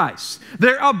in Christ.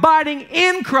 They're abiding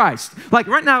in Christ. Like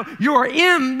right now, you are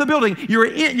in the building. You're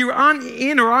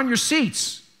in or on your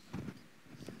seats.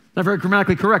 Not very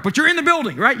grammatically correct, but you're in the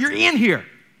building, right? You're in here,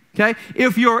 okay?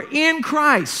 If you're in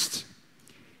Christ,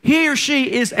 he or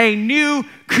she is a new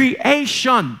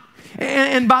creation.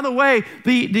 And by the way,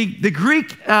 the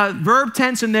Greek verb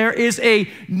tense in there is a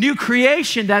new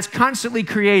creation that's constantly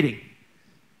creating.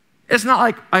 It's not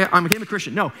like I became a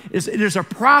Christian. No, there's a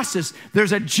process.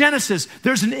 There's a genesis.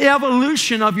 There's an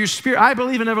evolution of your spirit. I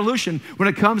believe in evolution when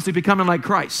it comes to becoming like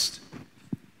Christ.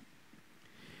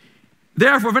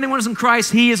 Therefore, if anyone is in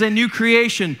Christ, he is a new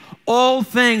creation. Old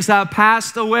things have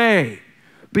passed away.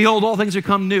 Behold, all things are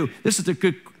come new. This is a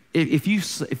good.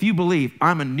 If you believe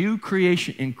I'm a new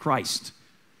creation in Christ,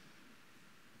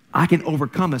 I can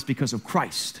overcome this because of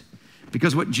Christ.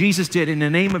 Because what Jesus did, in the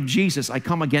name of Jesus, I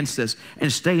come against this and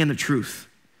stay in the truth.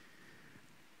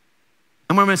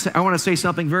 I want to say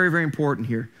something very, very important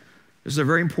here. This is a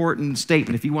very important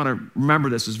statement. If you want to remember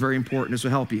this, it's very important. This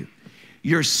will help you.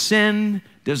 Your sin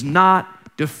does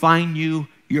not define you.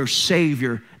 Your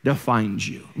Savior defines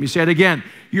you. Let me say it again.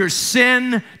 Your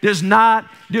sin does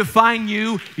not define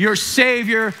you. Your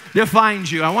Savior defines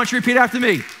you. I want you to repeat after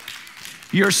me.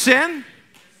 Your sin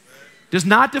does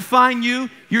not define you.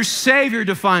 Your Savior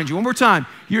defines you. One more time.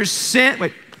 Your sin,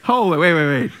 wait.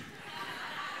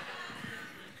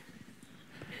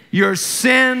 Your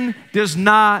sin does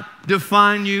not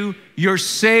define you. Your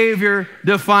Savior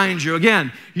defines you.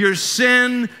 Again, your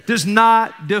sin does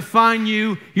not define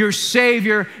you. Your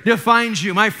Savior defines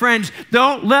you. My friends,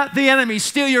 don't let the enemy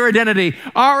steal your identity.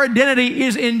 Our identity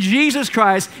is in Jesus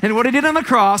Christ and what he did on the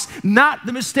cross, not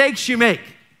the mistakes you make.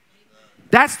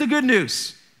 That's the good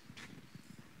news.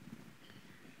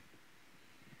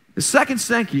 The second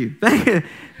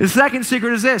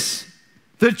secret is this.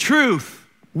 The truth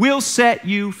will set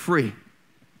you free.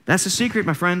 That's the secret,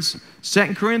 my friends.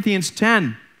 2 Corinthians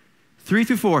 10,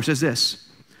 3-4 says this.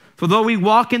 For though we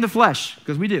walk in the flesh,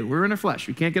 because we do, we're in the flesh,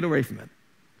 we can't get away from it.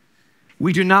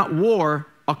 We do not war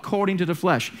according to the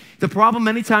flesh. The problem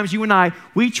many times, you and I,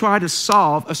 we try to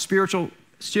solve a spiritual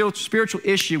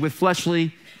issue with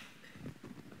fleshly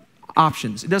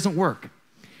options. It doesn't work.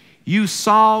 You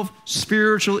solve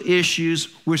spiritual issues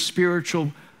with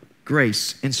spiritual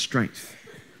grace and strength.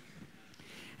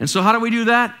 And so how do we do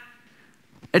that?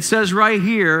 It says right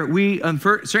here, 2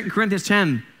 Corinthians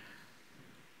 10,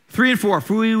 3 and 4,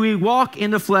 for we walk in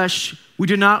the flesh, we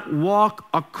do not walk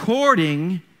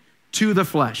according to the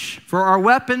flesh. For our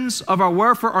weapons of our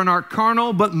warfare are not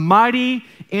carnal, but mighty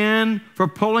for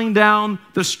pulling down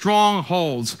the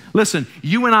strongholds. Listen,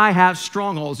 you and I have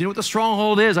strongholds. You know what the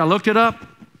stronghold is? I looked it up.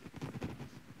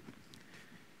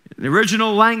 The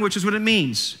original language is what it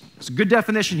means. It's a good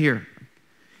definition here.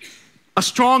 A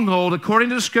stronghold, according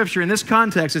to the scripture in this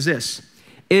context, is this.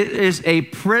 It is a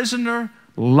prisoner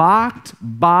locked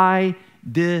by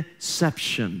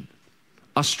deception.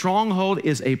 A stronghold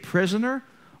is a prisoner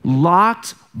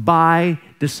locked by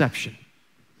deception.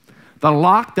 The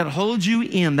lock that holds you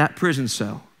in that prison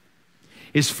cell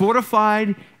is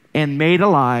fortified and made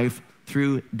alive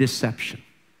through deception,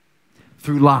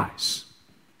 through lies,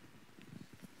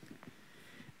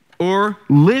 or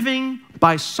living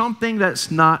by something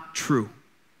that's not true.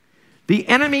 The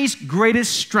enemy's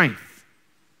greatest strength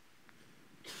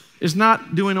is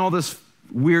not doing all this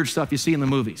weird stuff you see in the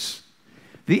movies.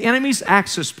 The enemy's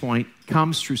access point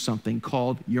comes through something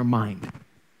called your mind.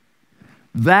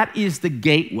 That is the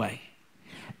gateway.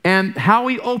 And how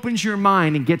he opens your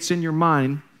mind and gets in your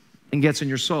mind and gets in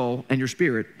your soul and your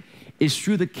spirit is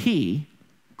through the key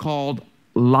called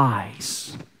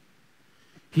lies.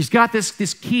 He's got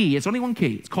this key. It's only one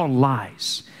key. It's called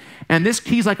lies. And this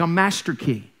key is like a master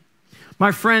key.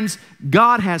 My friends,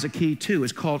 God has a key too.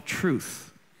 It's called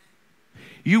truth.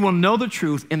 You will know the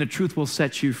truth, and the truth will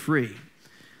set you free.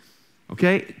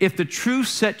 Okay? If the truth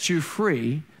sets you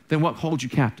free, then what holds you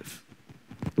captive?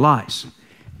 Lies.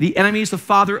 The enemy is the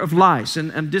father of lies.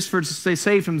 And just for to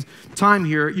save some time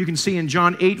here, you can see in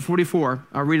John 8:44,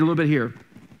 I'll read a little bit here.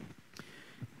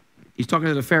 He's talking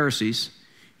to the Pharisees.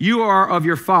 You are of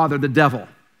your father, the devil,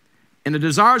 and the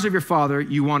desires of your father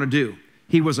you want to do.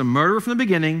 He was a murderer from the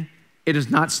beginning. It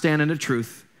does not stand in the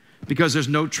truth, because there's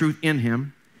no truth in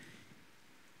him.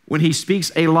 When he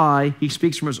speaks a lie, he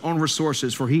speaks from his own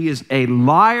resources, for he is a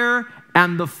liar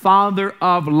and the father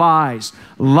of lies.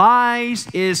 Lies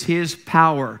is his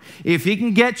power. If he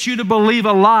can get you to believe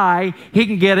a lie, he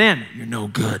can get in. You're no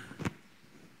good.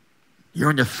 You're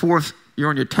on your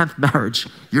 10th marriage.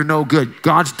 You're no good.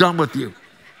 God's done with you.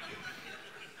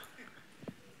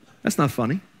 That's not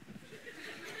funny.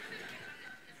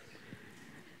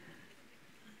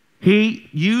 He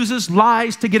uses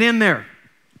lies to get in there.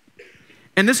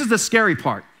 And this is the scary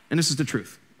part, and this is the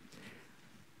truth.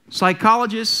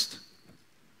 Psychologists,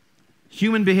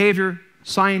 human behavior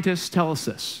scientists tell us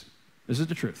this. This is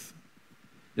the truth.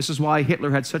 This is why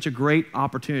Hitler had such a great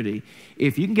opportunity.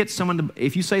 If you can get someone to,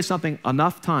 if you say something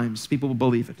enough times, people will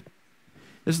believe it.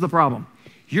 This is the problem.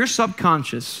 Your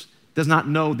subconscious does not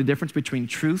know the difference between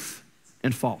truth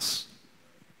and false.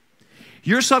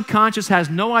 Your subconscious has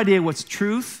no idea what's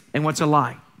truth and what's a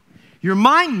lie. Your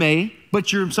mind may,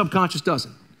 but your subconscious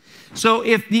doesn't. So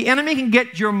if the enemy can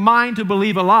get your mind to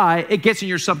believe a lie, it gets in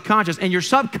your subconscious. And your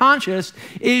subconscious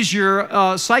is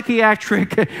your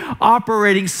psychiatric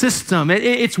operating system.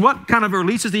 It's what kind of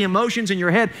releases the emotions in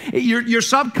your head. Your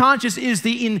subconscious is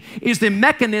the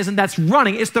mechanism that's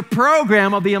running. It's the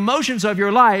program of the emotions of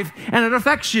your life, and it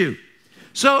affects you.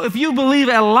 So if you believe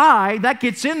a lie, that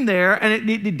gets in there, and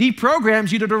it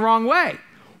deprograms you to the wrong way.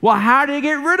 Well, how do you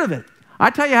get rid of it? I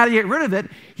tell you how to get rid of it.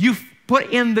 You put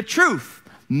in the truth.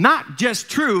 Not just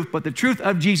truth, but the truth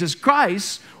of Jesus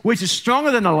Christ, which is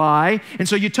stronger than a lie. And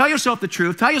so you tell yourself the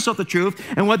truth,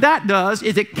 and what that does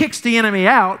is it kicks the enemy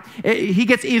out. He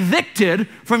gets evicted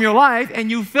from your life,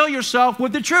 and you fill yourself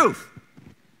with the truth.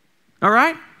 All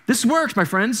right? This works, my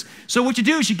friends. So what you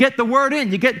do is you get the word in.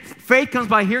 You get faith comes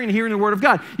by hearing and hearing the word of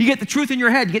God. You get the truth in your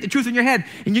head. You get the truth in your head.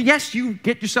 And yes, you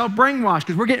get yourself brainwashed,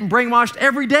 because we're getting brainwashed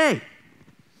every day.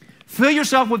 Fill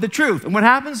yourself with the truth. And what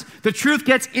happens? The truth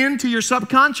gets into your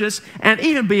subconscious, and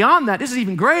even beyond that, this is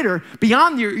even greater,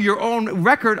 beyond your own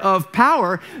record of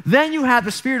power, then you have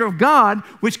the Spirit of God,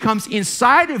 which comes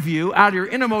inside of you, out of your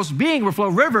innermost being, will flow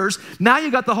rivers. Now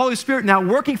you got the Holy Spirit now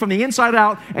working from the inside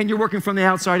out, and you're working from the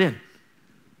outside in.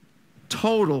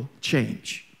 Total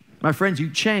change. My friends, you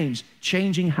change,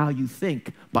 changing how you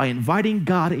think by inviting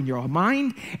God in your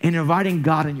mind and inviting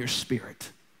God in your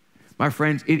spirit. My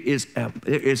friends, it is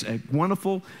a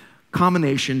wonderful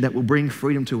combination that will bring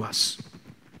freedom to us.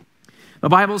 The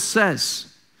Bible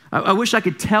says, I wish I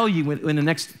could tell you in the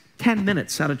next 10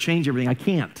 minutes how to change everything. I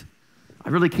can't. I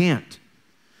really can't.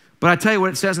 But I tell you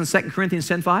what it says in 2 Corinthians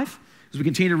 10:5, as we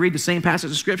continue to read the same passage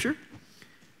of Scripture.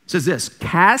 It says this,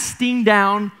 casting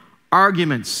down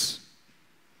arguments.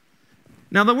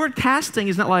 Now, the word casting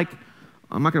is not like,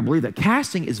 I'm not going to believe that.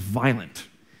 Casting is violent.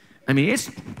 I mean, it's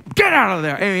get out of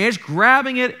there. I mean, it's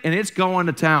grabbing it and it's going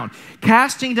to town.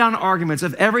 Casting down arguments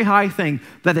of every high thing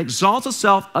that exalts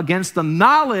itself against the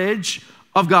knowledge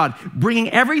of God. Bringing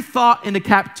every thought into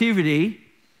captivity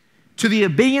to the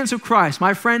obedience of Christ.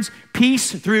 My friends,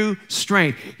 peace through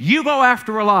strength. You go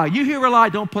after a lie. You hear a lie,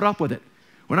 don't put up with it.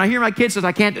 When I hear my kids say,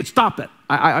 I can't, stop it.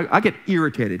 I get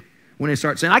irritated when they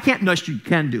start saying, I can't, no, you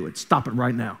can do it. Stop it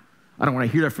right now. I don't want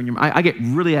to hear that from you. I get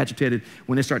really agitated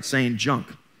when they start saying junk,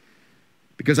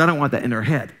 because I don't want that in their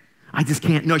head. I just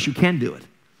can't, no, you can do it.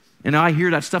 And I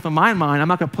hear that stuff in my mind, I'm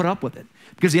not going to put up with it,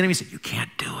 because the enemy said, you can't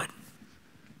do it.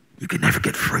 You can never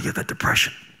get free of that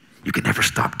depression. You can never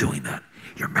stop doing that.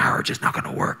 Your marriage is not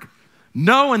going to work.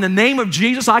 No, in the name of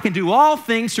Jesus, I can do all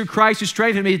things through Christ who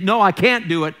strengthens me. No, I can't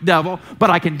do it, devil, but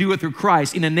I can do it through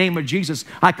Christ. In the name of Jesus,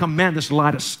 I command this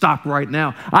lie to stop right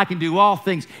now. I can do all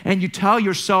things. And you tell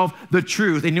yourself the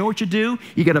truth. And you know what you do?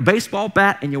 You get a baseball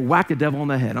bat and you whack the devil on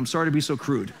the head. I'm sorry to be so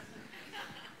crude.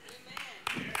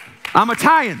 I'm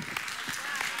Italian.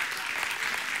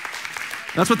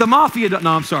 That's what the mafia does. No,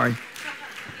 I'm sorry.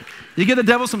 You give the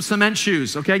devil some cement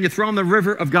shoes, okay? And you throw him in the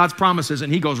river of God's promises,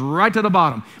 and he goes right to the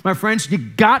bottom. My friends, you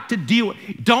got to deal with,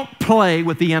 don't play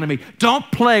with the enemy.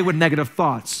 Don't play with negative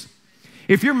thoughts.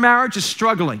 If your marriage is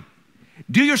struggling,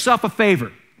 do yourself a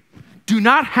favor. Do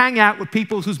not hang out with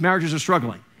people whose marriages are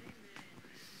struggling.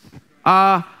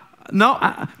 My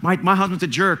husband's a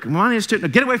jerk. Mine is too. No,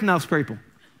 get away from those people.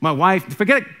 My wife,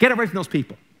 forget it. Get away from those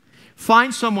people.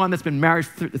 Find someone that's been married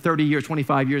 30 years,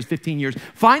 25 years, 15 years.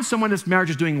 Find someone that's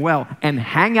marriage is doing well and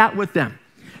hang out with them,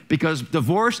 because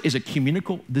divorce is a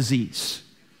communicable disease.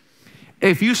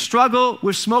 If you struggle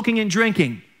with smoking and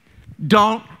drinking,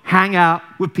 don't hang out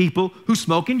with people who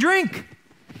smoke and drink.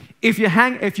 If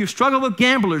you struggle with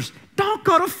gamblers, don't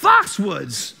go to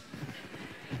Foxwoods.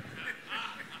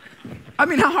 I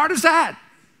mean, how hard is that?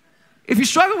 If you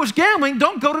struggle with gambling,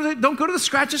 don't go to the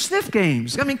scratch and sniff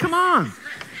games. I mean, come on.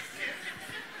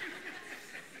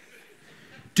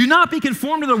 Do not be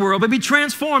conformed to the world, but be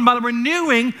transformed by the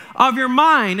renewing of your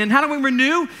mind. And how do we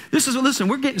renew? Listen,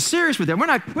 we're getting serious with it.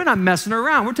 We're not messing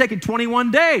around. We're taking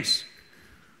 21 days.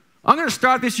 I'm going to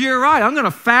start this year right. I'm going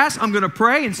to fast. I'm going to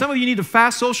pray. And some of you need to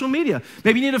fast social media.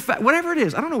 Maybe you need to fast, whatever it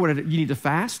is. I don't know what you need to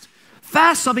fast.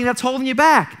 Fast something that's holding you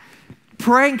back.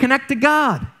 Pray and connect to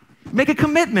God. Make a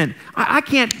commitment. I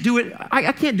can't do it.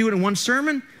 I can't do it in one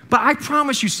sermon, but I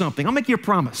promise you something. I'll make you a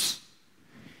promise.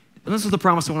 And this is the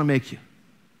promise I want to make you.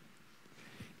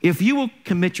 If you will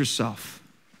commit yourself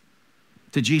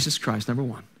to Jesus Christ, number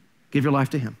one, give your life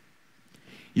to him.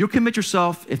 You'll commit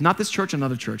yourself, if not this church,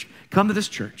 another church. Come to this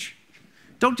church.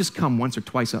 Don't just come once or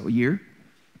twice a year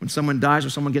when someone dies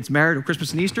or someone gets married or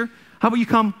Christmas and Easter. How about you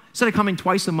come, instead of coming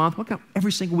twice a month, look out,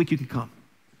 every single week you can come.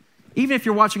 Even if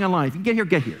you're watching online, if you can get here,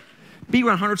 get here. Be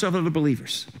around hundreds of other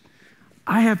believers.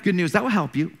 I have good news. That will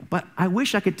help you, but I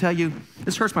wish I could tell you,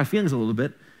 this hurts my feelings a little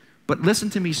bit, but listen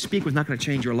to me speak was not going to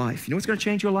change your life. You know what's going to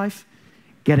change your life?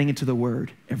 Getting into the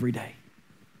Word every day.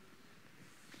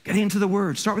 Getting into the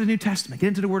Word. Start with the New Testament. Get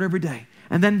into the Word every day.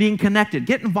 And then being connected.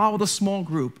 Get involved with a small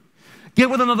group. Get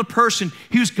with another person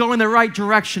who's going the right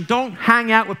direction. Don't hang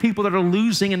out with people that are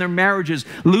losing in their marriages,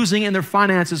 losing in their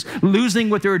finances, losing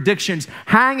with their addictions.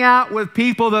 Hang out with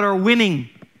people that are winning.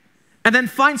 And then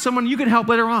find someone you can help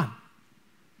later on.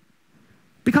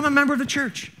 Become a member of the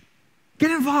church. Get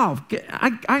involved.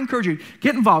 I encourage you,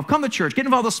 get involved. Come to church. Get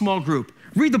involved with a small group.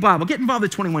 Read the Bible. Get involved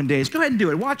in 21 days. Go ahead and do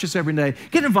it. Watch us every day.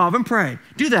 Get involved and pray.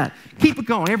 Do that. Keep it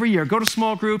going every year. Go to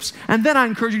small groups. And then I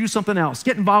encourage you to do something else.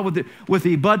 Get involved with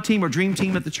the bud team or dream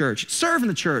team at the church. Serve in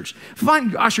the church.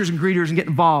 Find ushers and greeters and get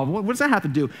involved. What does that have to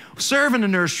do? Serve in the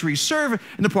nursery. Serve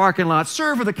in the parking lot.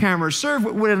 Serve with the cameras. Serve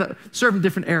in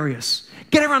different areas.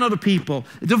 Get around other people.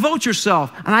 Devote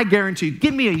yourself. And I guarantee you,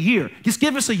 give me a year. Just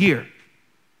give us a year.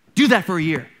 Do that for a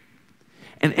year.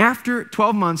 And after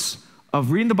 12 months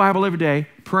of reading the Bible every day,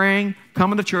 praying,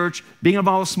 coming to church, being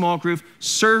involved in a small group,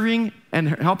 serving and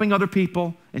helping other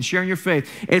people and sharing your faith,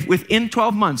 if within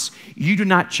 12 months you do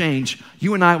not change,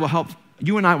 you and I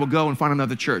will go and find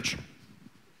another church.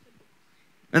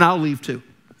 And I'll leave too.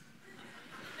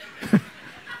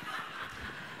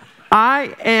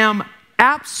 I am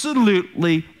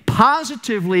absolutely,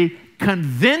 positively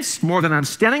convinced, more than I'm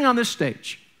standing on this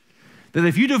stage, that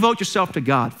if you devote yourself to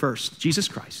God first, Jesus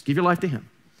Christ, give your life to him,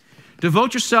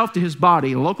 devote yourself to his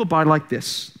body, a local body like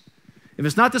this. If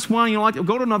it's not this one you don't like,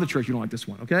 go to another church you don't like this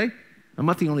one, okay? I'm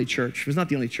not the only church. It's not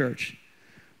the only church.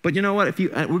 But you know what?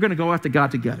 We're going to go after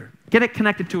God together. Get it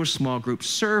connected to a small group.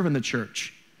 Serve in the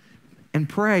church. And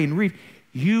pray and read.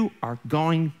 You are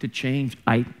going to change.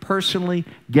 I personally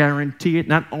guarantee it.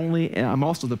 Not only, I'm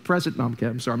also the president. No,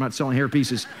 I'm sorry, I'm not selling hair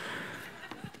pieces.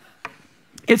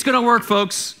 It's going to work,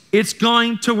 folks. It's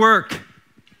going to work.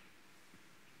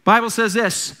 Bible says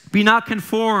this, be not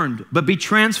conformed, but be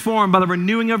transformed by the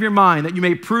renewing of your mind, that you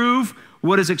may prove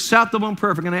what is acceptable and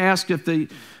perfect. I'm going to ask if they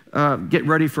get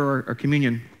ready for our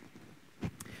communion.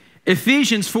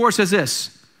 Ephesians 4 says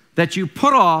this, that you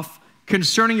put off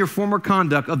concerning your former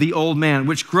conduct of the old man,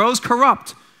 which grows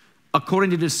corrupt according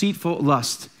to deceitful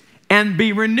lust, and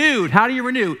be renewed. How do you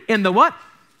renew? In the what?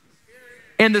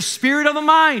 In the spirit of the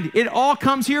mind. It all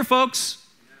comes here, folks.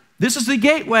 This is the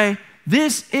gateway.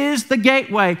 This is the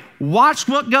gateway. Watch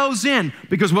what goes in,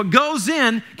 because what goes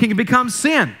in can become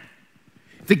sin.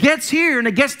 If it gets here and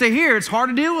it gets to here, it's hard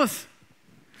to deal with.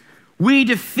 We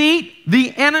defeat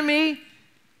the enemy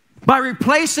by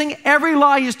replacing every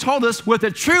lie he's told us with the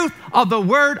truth of the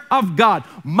Word of God.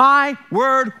 My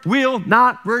word will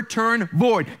not return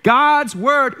void. God's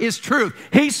word is truth.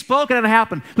 He's spoken and it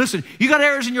happened. Listen, you got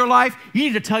errors in your life, you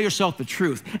need to tell yourself the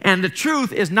truth. And the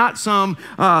truth is not some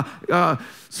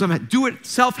do-it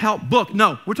self-help book.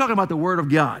 No, we're talking about the Word of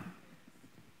God.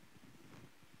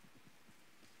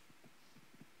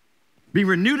 Be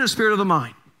renewed in the spirit of the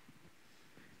mind.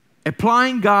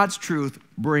 Applying God's truth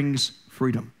brings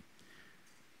freedom.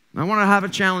 I want to have a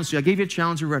challenge to you. I gave you a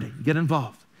challenge already. Get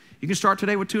involved. You can start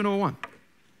today with 201.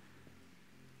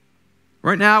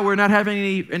 Right now, we're not having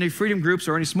any freedom groups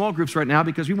or any small groups right now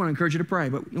because we want to encourage you to pray.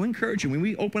 But we encourage you. When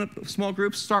we open up small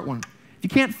groups, start one. If you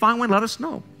can't find one, let us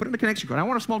know. Put it in the connection card. I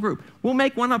want a small group. We'll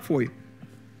make one up for you.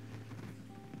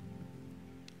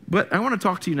 But I want to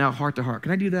talk to you now heart to heart.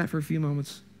 Can I do that for a few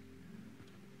moments?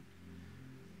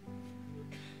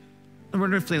 I'm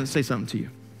going to say something to you.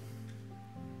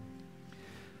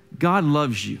 God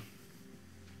loves you.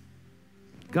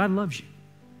 God loves you.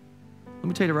 Let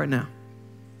me tell you right now.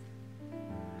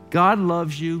 God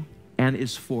loves you and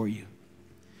is for you.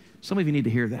 Some of you need to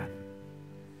hear that.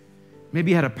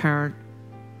 Maybe you had a parent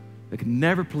that could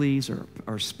never please, or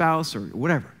a spouse, or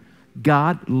whatever.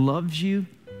 God loves you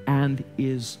and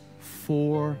is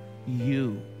for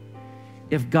you.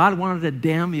 If God wanted to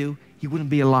damn you, He wouldn't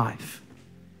be alive.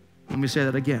 Let me say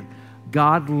that again.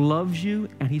 God loves you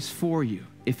and He's for you.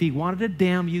 If He wanted to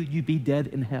damn you, you'd be dead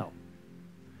in hell.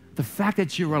 The fact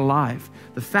that you're alive,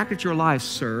 sir, the fact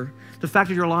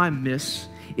that you're alive, miss,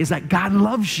 is that God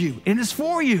loves you and is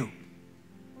for you.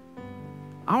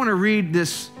 I want to read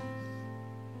this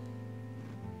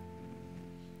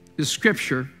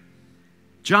scripture,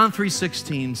 John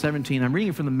 3:16, 17. I'm reading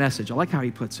it from the Message. I like how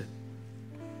he puts it.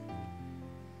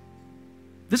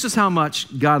 This is how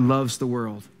much God loves the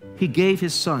world. He gave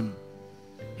His Son,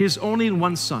 His only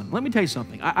one Son. Let me tell you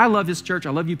something. I love this church. I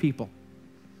love you people.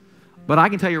 But I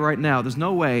can tell you right now, there's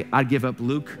no way I'd give up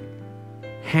Luke,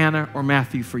 Hannah, or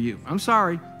Matthew for you. I'm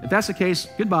sorry. If that's the case,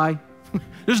 goodbye.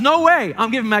 There's no way I'm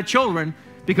giving my children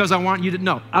because I want you to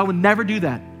know. I would never do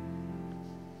that.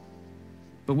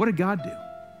 But what did God do?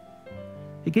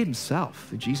 He gave Himself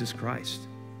to Jesus Christ.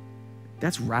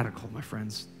 That's radical, my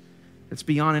friends. It's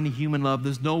beyond any human love.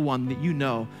 There's no one that you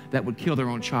know that would kill their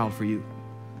own child for you.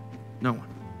 No one.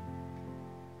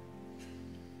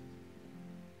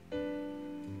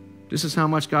 This is how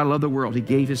much God loved the world. He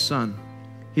gave His Son,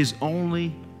 His only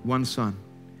one Son.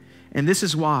 And this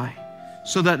is why,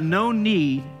 so that no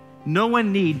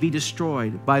one need be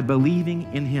destroyed by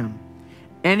believing in Him.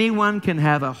 Anyone can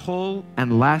have a whole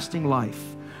and lasting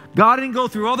life. God didn't go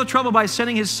through all the trouble by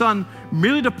sending His Son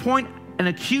merely to point an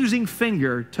accusing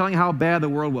finger telling how bad the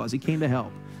world was. He came to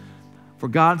help. For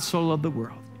God so loved the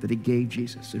world that He gave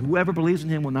Jesus. And whoever believes in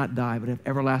Him will not die but have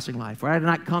everlasting life. For I did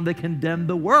not come to condemn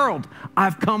the world.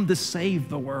 I've come to save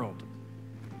the world.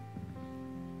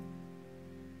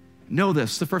 Know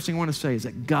this. The first thing I want to say is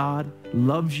that God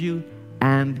loves you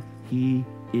and He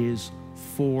is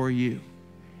for you.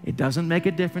 It doesn't make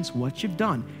a difference what you've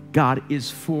done. God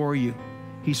is for you.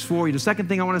 He's for you. The second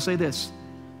thing I want to say this.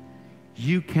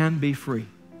 You can be free.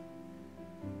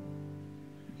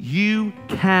 You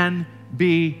can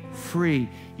be free.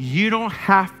 You don't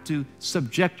have to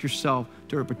subject yourself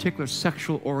to a particular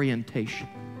sexual orientation.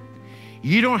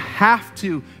 You don't have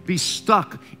to be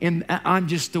stuck in, I'm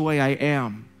just the way I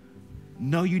am.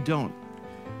 No, you don't.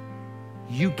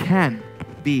 You can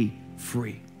be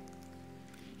free.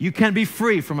 You can be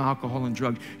free from alcohol and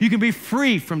drugs. You can be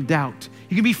free from doubt.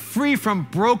 You can be free from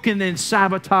broken and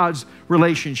sabotaged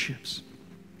relationships.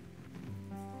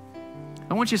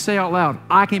 I want you to say out loud,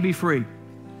 I can be free.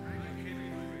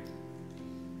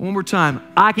 One more time,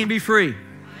 I can be free.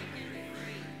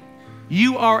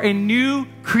 You are a new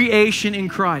creation in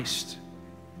Christ.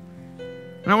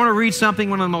 And I want to read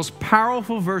something, one of the most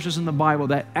powerful verses in the Bible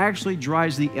that actually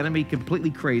drives the enemy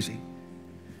completely crazy.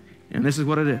 And this is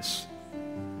what it is.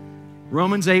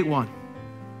 Romans 8:1.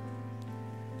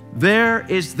 There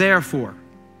is therefore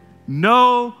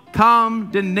no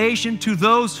condemnation to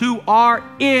those who are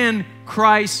in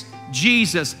Christ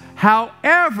Jesus.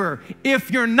 However, if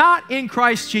you're not in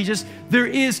Christ Jesus, there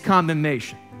is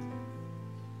condemnation.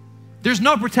 There's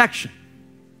no protection.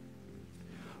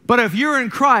 But if you're in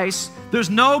Christ, there's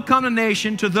no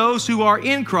condemnation to those who are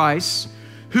in Christ,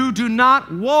 who do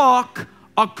not walk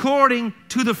according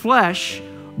to the flesh,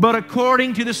 but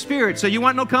according to the Spirit. So you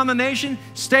want no condemnation?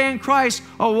 Stay in Christ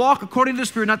or walk according to the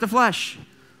Spirit, not the flesh.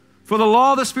 For the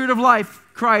law of the Spirit of life,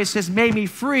 Christ, has made me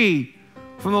free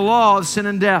from the law of sin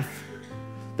and death.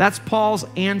 That's Paul's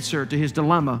answer to his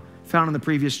dilemma found in the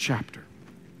previous chapter.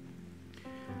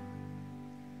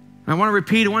 I want to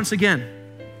repeat it once again.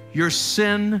 Your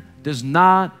sin does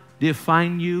not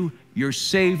define you. Your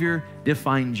Savior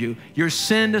defines you. Your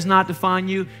sin does not define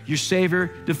you. Your Savior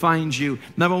defines you.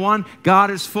 Number one, God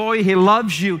is for you. He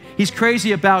loves you. He's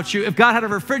crazy about you. If God had a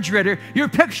refrigerator, your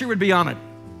picture would be on it.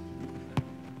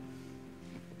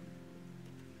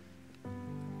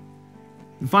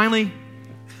 And finally,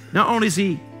 not only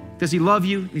does He love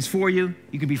you, He's for you,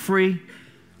 you can be free,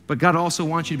 but God also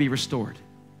wants you to be restored.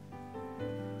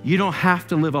 You don't have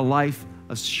to live a life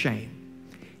of shame.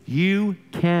 You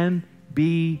can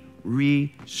be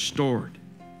restored.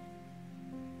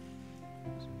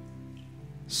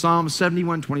 Psalm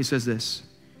 71:20 says this,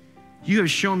 you have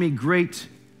shown me great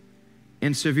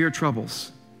and severe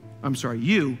troubles.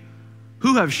 You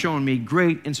who have shown me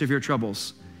great and severe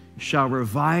troubles shall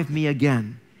revive me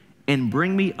again and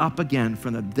bring me up again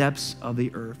from the depths of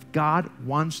the earth. God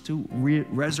wants to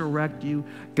resurrect you.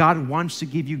 God wants to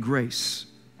give you grace.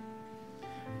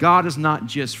 God does not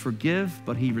just forgive,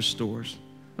 but He restores.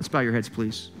 Let's bow your heads,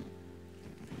 please.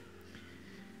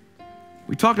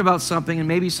 We talked about something, and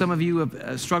maybe some of you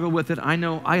have struggled with it. I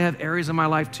know I have areas in my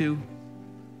life too.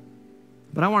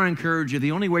 But I want to encourage you,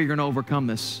 the only way you're going to overcome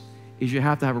this is you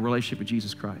have to have a relationship with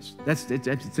Jesus Christ. It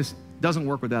just doesn't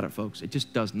work without it, folks. It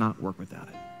just does not work without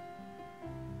it.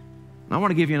 And I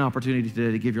want to give you an opportunity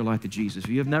today to give your life to Jesus. If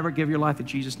you have never given your life to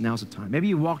Jesus, now's the time. Maybe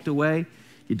you walked away,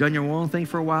 you've done your own thing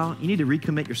for a while. You need to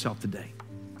recommit yourself today.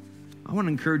 I want to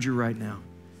encourage you right now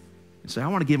and say, I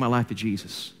want to give my life to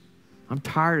Jesus. I'm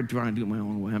tired of trying to do it my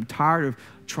own way. I'm tired of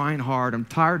trying hard.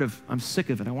 I'm sick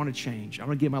of it. I want to change. I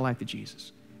want to give my life to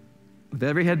Jesus. With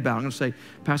every head bowed, I'm going to say,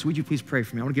 Pastor, would you please pray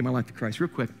for me? I want to give my life to Christ. Real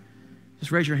quick.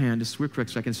 Just raise your hand, just real quick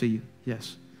so I can see you.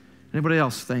 Yes. Anybody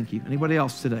else? Thank you. Anybody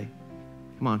else today?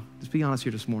 Come on, just be honest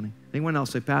here this morning. Anyone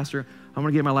else say, Pastor, I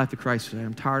want to give my life to Christ today.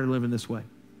 I'm tired of living this way.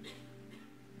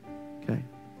 Okay.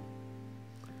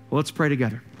 Well, let's pray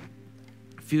together.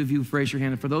 A few of you raise your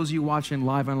hand. And for those of you watching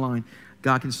live online,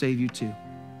 God can save you too.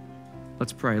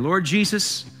 Let's pray. Lord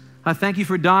Jesus, I thank you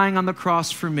for dying on the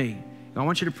cross for me. I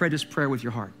want you to pray this prayer with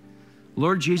your heart.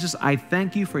 Lord Jesus, I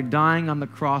thank you for dying on the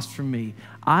cross for me.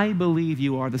 I believe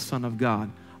you are the Son of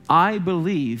God. I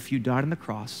believe you died on the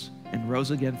cross and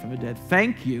rose again from the dead.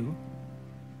 Thank you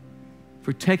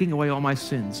for taking away all my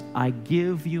sins. I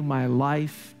give you my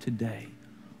life today.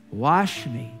 Wash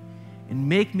me and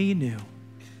make me new.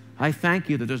 I thank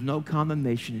you that there's no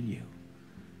condemnation in you.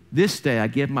 This day I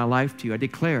give my life to you. I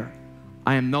declare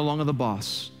I am no longer the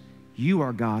boss. You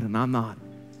are God and I'm not.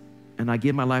 And I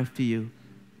give my life to you.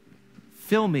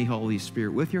 Fill me, Holy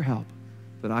Spirit, with your help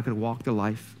that I could walk the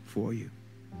life for you.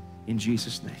 In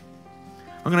Jesus' name.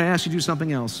 I'm going to ask you to do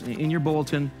something else. In your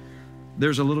bulletin,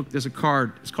 there's a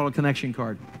card. It's called a connection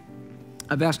card.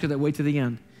 I've asked you to wait to the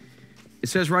end. It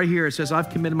says right here, it says, I've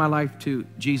committed my life to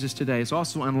Jesus today. It's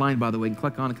also online, by the way. You can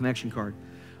click on a connection card.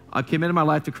 I've committed my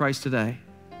life to Christ today.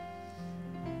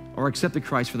 Or accepted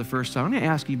Christ for the first time. I'm going to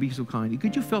ask you to be so kind.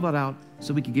 Could you fill that out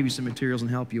so we can give you some materials and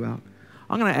help you out?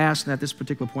 I'm going to ask at this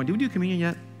particular point, did we do communion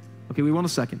yet? Okay, we will in a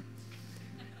second.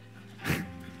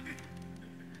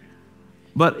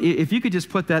 But if you could just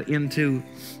put that into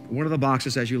one of the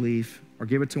boxes as you leave, or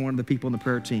give it to one of the people in the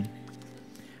prayer team.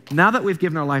 Now that we've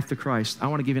given our life to Christ, I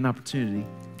want to give you an opportunity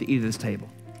to eat at this table.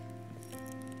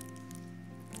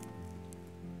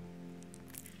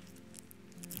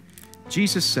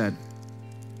 Jesus said,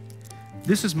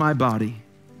 this is my body,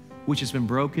 which has been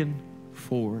broken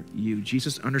for you.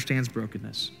 Jesus understands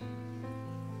brokenness.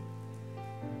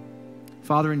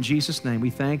 Father, in Jesus' name, we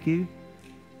thank you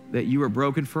that you are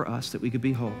broken for us, that we could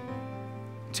be whole.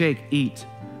 Take, eat.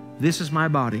 This is my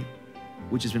body,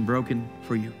 which has been broken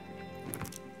for you.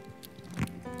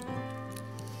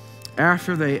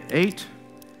 After they ate,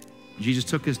 Jesus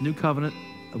took his new covenant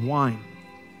of wine.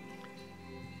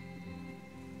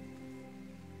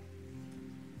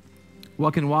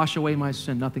 What can wash away my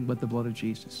sin? Nothing but the blood of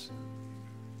Jesus.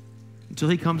 Until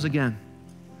he comes again,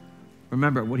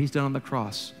 remember what he's done on the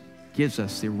cross gives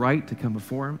us the right to come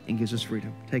before him and gives us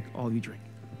freedom. Take all you drink.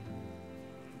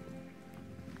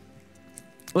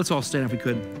 Let's all stand if we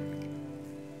could.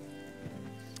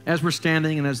 As we're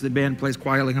standing and as the band plays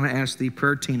quietly, I'm going to ask the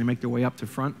prayer team to make their way up to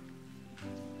front.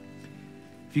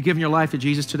 If you've given your life to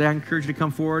Jesus today, I encourage you to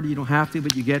come forward. You don't have to,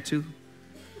 but you get to.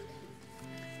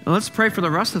 And let's pray for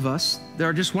the rest of us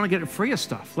that just want to get free of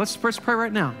stuff. Let's pray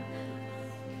right now.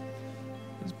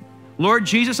 Lord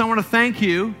Jesus, I want to thank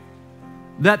you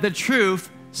that the truth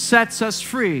sets us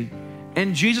free.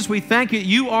 And Jesus, we thank you.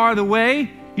 You are the way,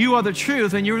 you are the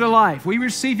truth, and you're the life. We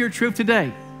receive your truth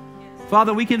today.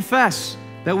 Father, we confess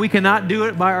that we cannot do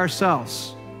it by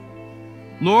ourselves.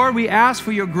 Lord, we ask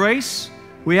for your grace,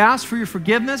 we ask for your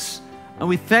forgiveness, and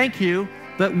we thank you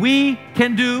that we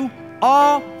can do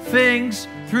all things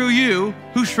through you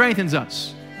who strengthens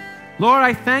us. Lord,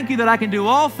 I thank you that I can do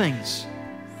all things.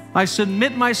 I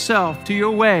submit myself to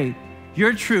your way,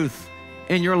 your truth,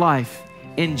 and your life.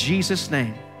 In Jesus'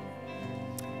 name,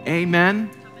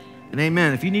 amen and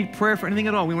amen. If you need prayer for anything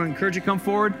at all, we want to encourage you to come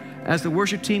forward. As the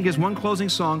worship team gives one closing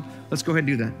song, let's go ahead and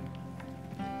do that.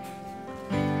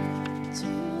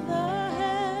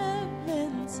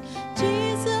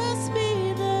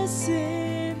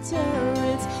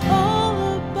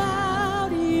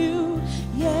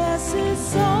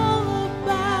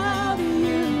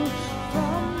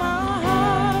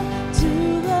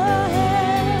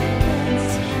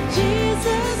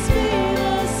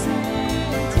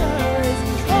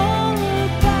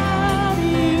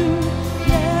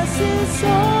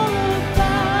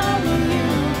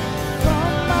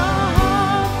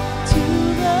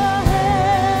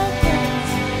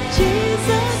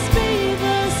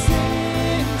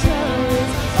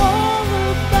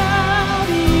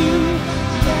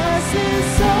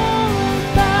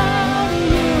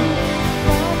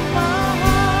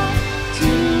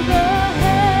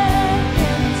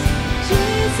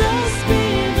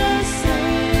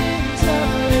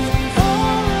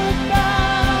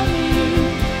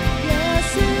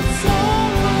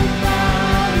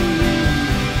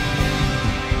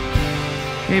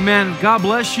 Amen. God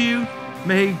bless you.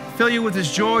 May He fill you with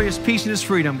His joy, His peace, and His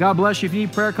freedom. God bless you. If you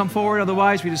need prayer, come forward.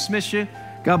 Otherwise, we dismiss you.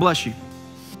 God bless you.